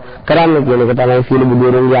කළා කරන්න කියන එක තමයි සියලු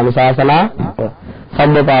බුදුරජාණන්ගේ අනුශාසනා.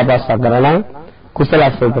 සබ්බ පාපස්සකරණං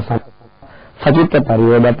කුසලස්ස උපසං සචිත්ත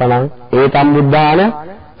පරිවේදපණං ඒතම් බුද්ධාන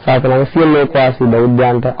සාතනං සියලු ලෝකවාසී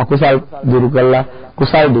බෞද්ධයන්ට අකුසල් දුරු කළා,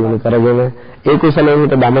 කුසල් දිනු කරගෙන ඒ කුසලයෙන්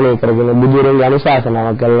හිත දමනය කරගෙන බුදුරජාණන්ගේ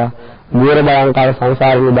අනුශාසනාව කළා. මුවර බයංකාර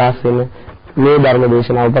සංසාරේ නිදහස් වෙන මේ ධර්ම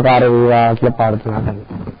දේශනාව උපකාර වේවා කියලා ප්‍රාර්ථනා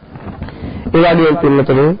කරනවා. ඒ වගේම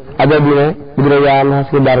පින්නතුනේ අද දින බුදුරජාණන්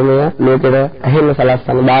වහන්සේගේ ධර්මය ලෝකෙට ඇහෙන්න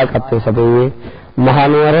සලස්වන දායකත්වයේ සැපෙන්නේ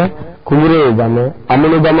මහනුවර කුඹුරේ ගම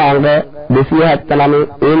අමනුගම අංග 279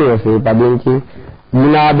 ඒ නිවසේ පදිංචි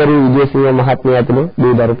මුනාදරු විජේසිංහ මහත්මිය ඇතුළු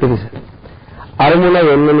දූදරු පිරිස. අරමුණ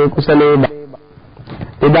වෙන්නේ මේ කුසලයේ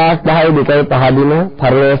 2010 දින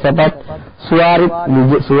පරිවේශපත්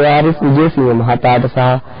සුවාරිස් විජේසිංහ මහතාට සහ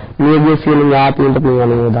නියෝගී සියලු ඥාතීන්ට පින්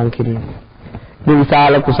අනුමෝදන් කිරීම. මේ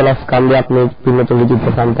විශාල කුසල ස්කන්ධයක් මේ පින්නතුළු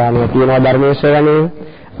චිත්තසංතානය තියෙනවා ධර්මයේ ශ්‍රවණේ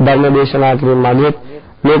ධර්ම දේශනා කිරීම මගින්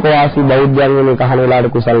ලෝකවාසී බෞද්ධයන් වෙන කහන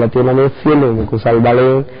වෙලාවට කුසල තියෙන මේ සියලුම කුසල්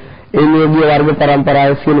බලයෙන් ඒ නියෝගී වර්ග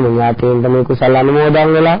පරම්පරාවේ සියලුම ඥාතීන්ට මේ කුසල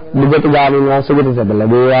අනුමෝදන් වෙලා දුගති ගාමින් වා සුගති සැප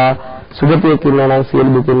ලැබේවා. සුගතිය කියනවා නම්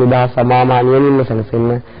සියලු දුකින් නිදහස් සමාමාන නිවනින්ම සැනසෙන්න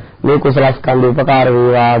මේ කුසල ස්කන්ධ උපකාර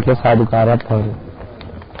වේවා කියලා සාදුකාරයක් පවරනවා.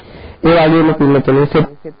 ඒ වගේම පින්නතුනේ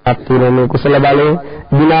සත්‍යන මේ කුසල බලයෙන්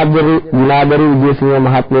දිනාදරි විජේසිංහ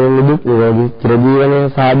මහත්මිය නිදුක් නිරෝගී චිර ජීවනයේ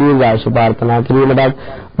සාදී වාශ ප්‍රාර්ථනා කිරීමටත්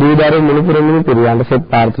දීදාරු මුනිපුරමිනි පිරියන්ට සෙත්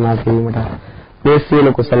ප්‍රාර්ථනා කිරීමට මේ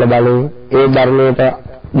සියලු කුසල බලයෙන් ඒ ධර්මයට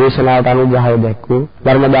දේශනාවට අනුග්‍රහය දැක්වූ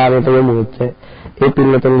ධර්ම දානයට යොමු වෙච්ච ඒ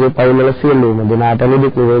පින්නතුන්ගේ පවුලවල සියලුම දෙනාට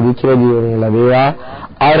නිදුක් නිරෝගී චිර ජීවනය ලැබේවා.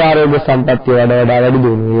 ආරෝග්‍ය සම්පත්තිය වඩා වැඩි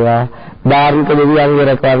දියුණු වේවා. ධාර්මික දෙවියන්ගේ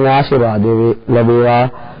රැකවරණ ආශිර්වාද ලැබේවා.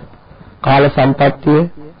 කාල සම්පත්තිය,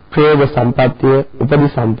 ප්‍රයෝග සම්පත්තිය, උපදි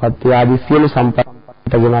සම්පත්තිය ආදී සියලු සම්පත්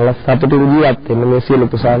ගෙනල්ලා සතුටින් ජීවත් වෙන්න මේ සියලු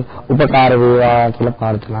කුසල් උපකාර වේවා කියලා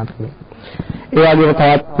ප්‍රාර්ථනා කරනවා. ඒ වගේම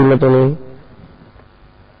තවත් පිළිතුරේ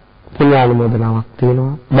පුණ්‍යානුමෝදනාවක්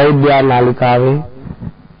තියෙනවා. බෞද්ධ නාලිකාවේ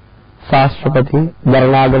ශාස්ත්‍රපති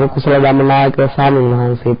දරණාගම කුසල ධම්මනායක ස්වාමීන්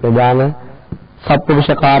වහන්සේ ප්‍රදාන සත්පුරුෂ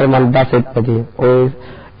කාර්ය මණ්ඩපයේදී ඔය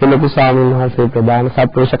එලොකු ස්වාමීන් වහන්සේ ප්‍රදාන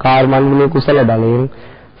සත්පුරුෂ කාර්ය මණ්ඩලයේ කුසල බලයෙන්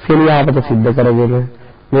සියලු යහපත සිද්ධ කරගෙන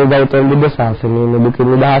මේ ගෞතම බුද්ධ ශාසනයේ දුක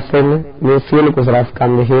නිදහස් වෙන්න මේ සියලු කුසල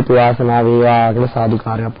ස්කන්ධ හේතු වාසනා වේවා කියලා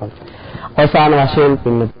සාදුකාරයක් පවතුන. අවසාන වශයෙන්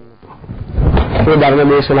පින්නත මේ ධර්ම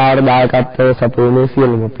දේශනාවට දායකත්වයේ සපුනේ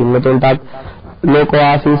සියලුම පින්නතුන්ටත්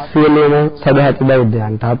ලෝකවාසී සියලුම සදහති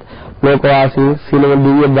බෞද්ධයන්ටත් ලෝකවාසී සියලුම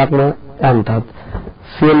දිව්‍ය බ්‍රහ්මයන්ටත්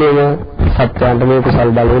සියලුම සත්‍යයන්ට මේ කුසල්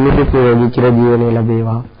බලයෙන් නිදුක් නිරෝගී චිර ජීවනය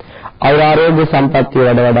ලැබේවා. ආරෝග්‍ය සම්පත්තිය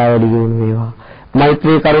වැඩි දියුණු වේවා.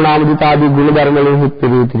 මෛත්‍රී කරුණා මුදිතාදී ගුණ ධර්ම වලින් හිත්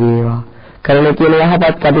පිරීති වේවා. කරන කියන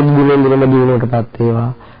යහපත් කටයුතු දිනෙන් දිනම දිනුවටපත්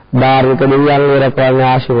වේවා. ධාර්මික දෙවියන්ගේ රැකවරණ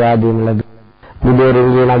ආශිර්වාදයෙන් ලැබේ.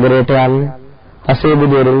 බුදුරජාණන්ගේ නගරයට යන්න, පසේ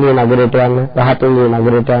බුදුරජාණන්ගේ නගරයට යන්න, රහතුන්ගේ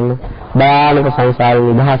නගරයට යන්න, බාලක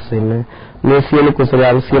සංසාරයෙන් නිදහස් වෙන්න මේ සියලු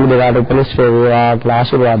කුසලයන් සියලු දෙනාට උපනිශ්‍රේ වේවා කියලා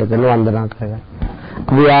ආශිර්වාද කරන වන්දනා කරගන්න.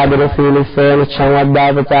 විආදර සීලසේන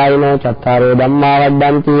සංවද්දාපචායිනෝ චත්තාරෝ ධම්මා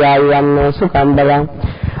වද්දන්ති ආයුවන්නෝ සුඛං බලං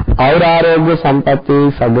ආරෝග්‍ය සම්පatti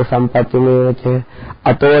සග්ග සම්පatti මේච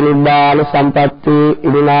අතෝ නිබ්බාන සම්පatti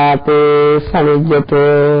ඉදිනාතේ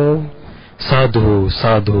සනිජ්ජතෝ. සාදු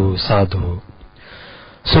සාදු සාදු.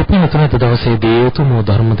 සුපිනතන දවසේදී උතුම්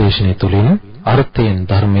ධර්මදේශනය තුළින් අර්ථයෙන්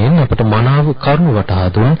ධර්මයෙන් අපට මනාව කරුණ වටහා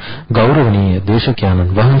දුන් ගෞරවනීය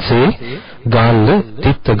දේශකයන්න් වහන්සේ ගාල්ල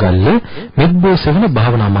තිත්තගල්ල මෙද්බෝසෙවන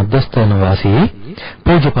භාවනා මධ්‍යස්ථාන වාසී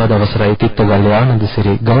පූජ්‍යපාද අවසරයි තිත්තගල්ල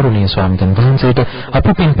ආනන්දසිරි ගෞරවනීය ස්වාමීන් වහන්සේට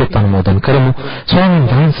අපි පින්පෙත් අනුමෝදන් කරමු. ස්වාමීන්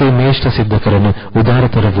වහන්සේ මේෂ්ඨ සිද්ධ කරන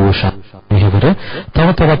උදාරතර වූ මෙහෙවර තව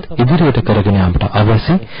තවත් ඉදිරියට කරගෙන යාමට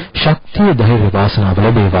අවශ්‍ය ශක්තිය ධෛර්ය වාසනාව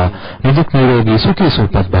ලැබේවා. නිදුක් නිරෝගී සුඛී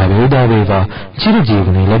සුවපත් භාවය උදා වේවා. චිර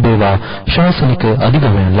ජීවනයේ ලැබේවා. ශාසනික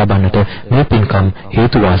අධිගමනය ලබන්නට මේ පින්කම්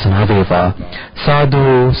හේතු වාසනා වේවා. සාදු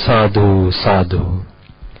සාදු සාදු.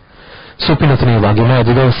 සුපිනතුනේ වගේම අද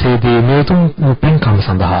දවසේදී මේ උතුම් පින්කම්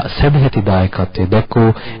සඳහා සැදැහැති දායකත්වයේ දක්වූ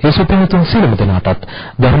ඒ සුපිනතුන් සියලුම දෙනාටත්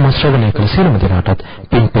ධර්ම ශ්‍රවණය කළ සියලුම දෙනාටත්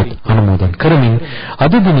පින්පෙත් අනුමෝදන් කරමින්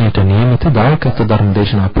අද දිනේට නියමිත දායකත්ව ධර්ම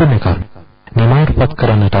දේශනා පුණ්‍ය කර්ම නිමාර්පත්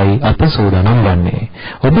කරන්නටයි අප සූදානම් වන්නේ.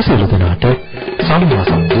 ඔබ සියලු දෙනාට සම්මා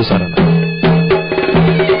සම්බුදු සරණයි.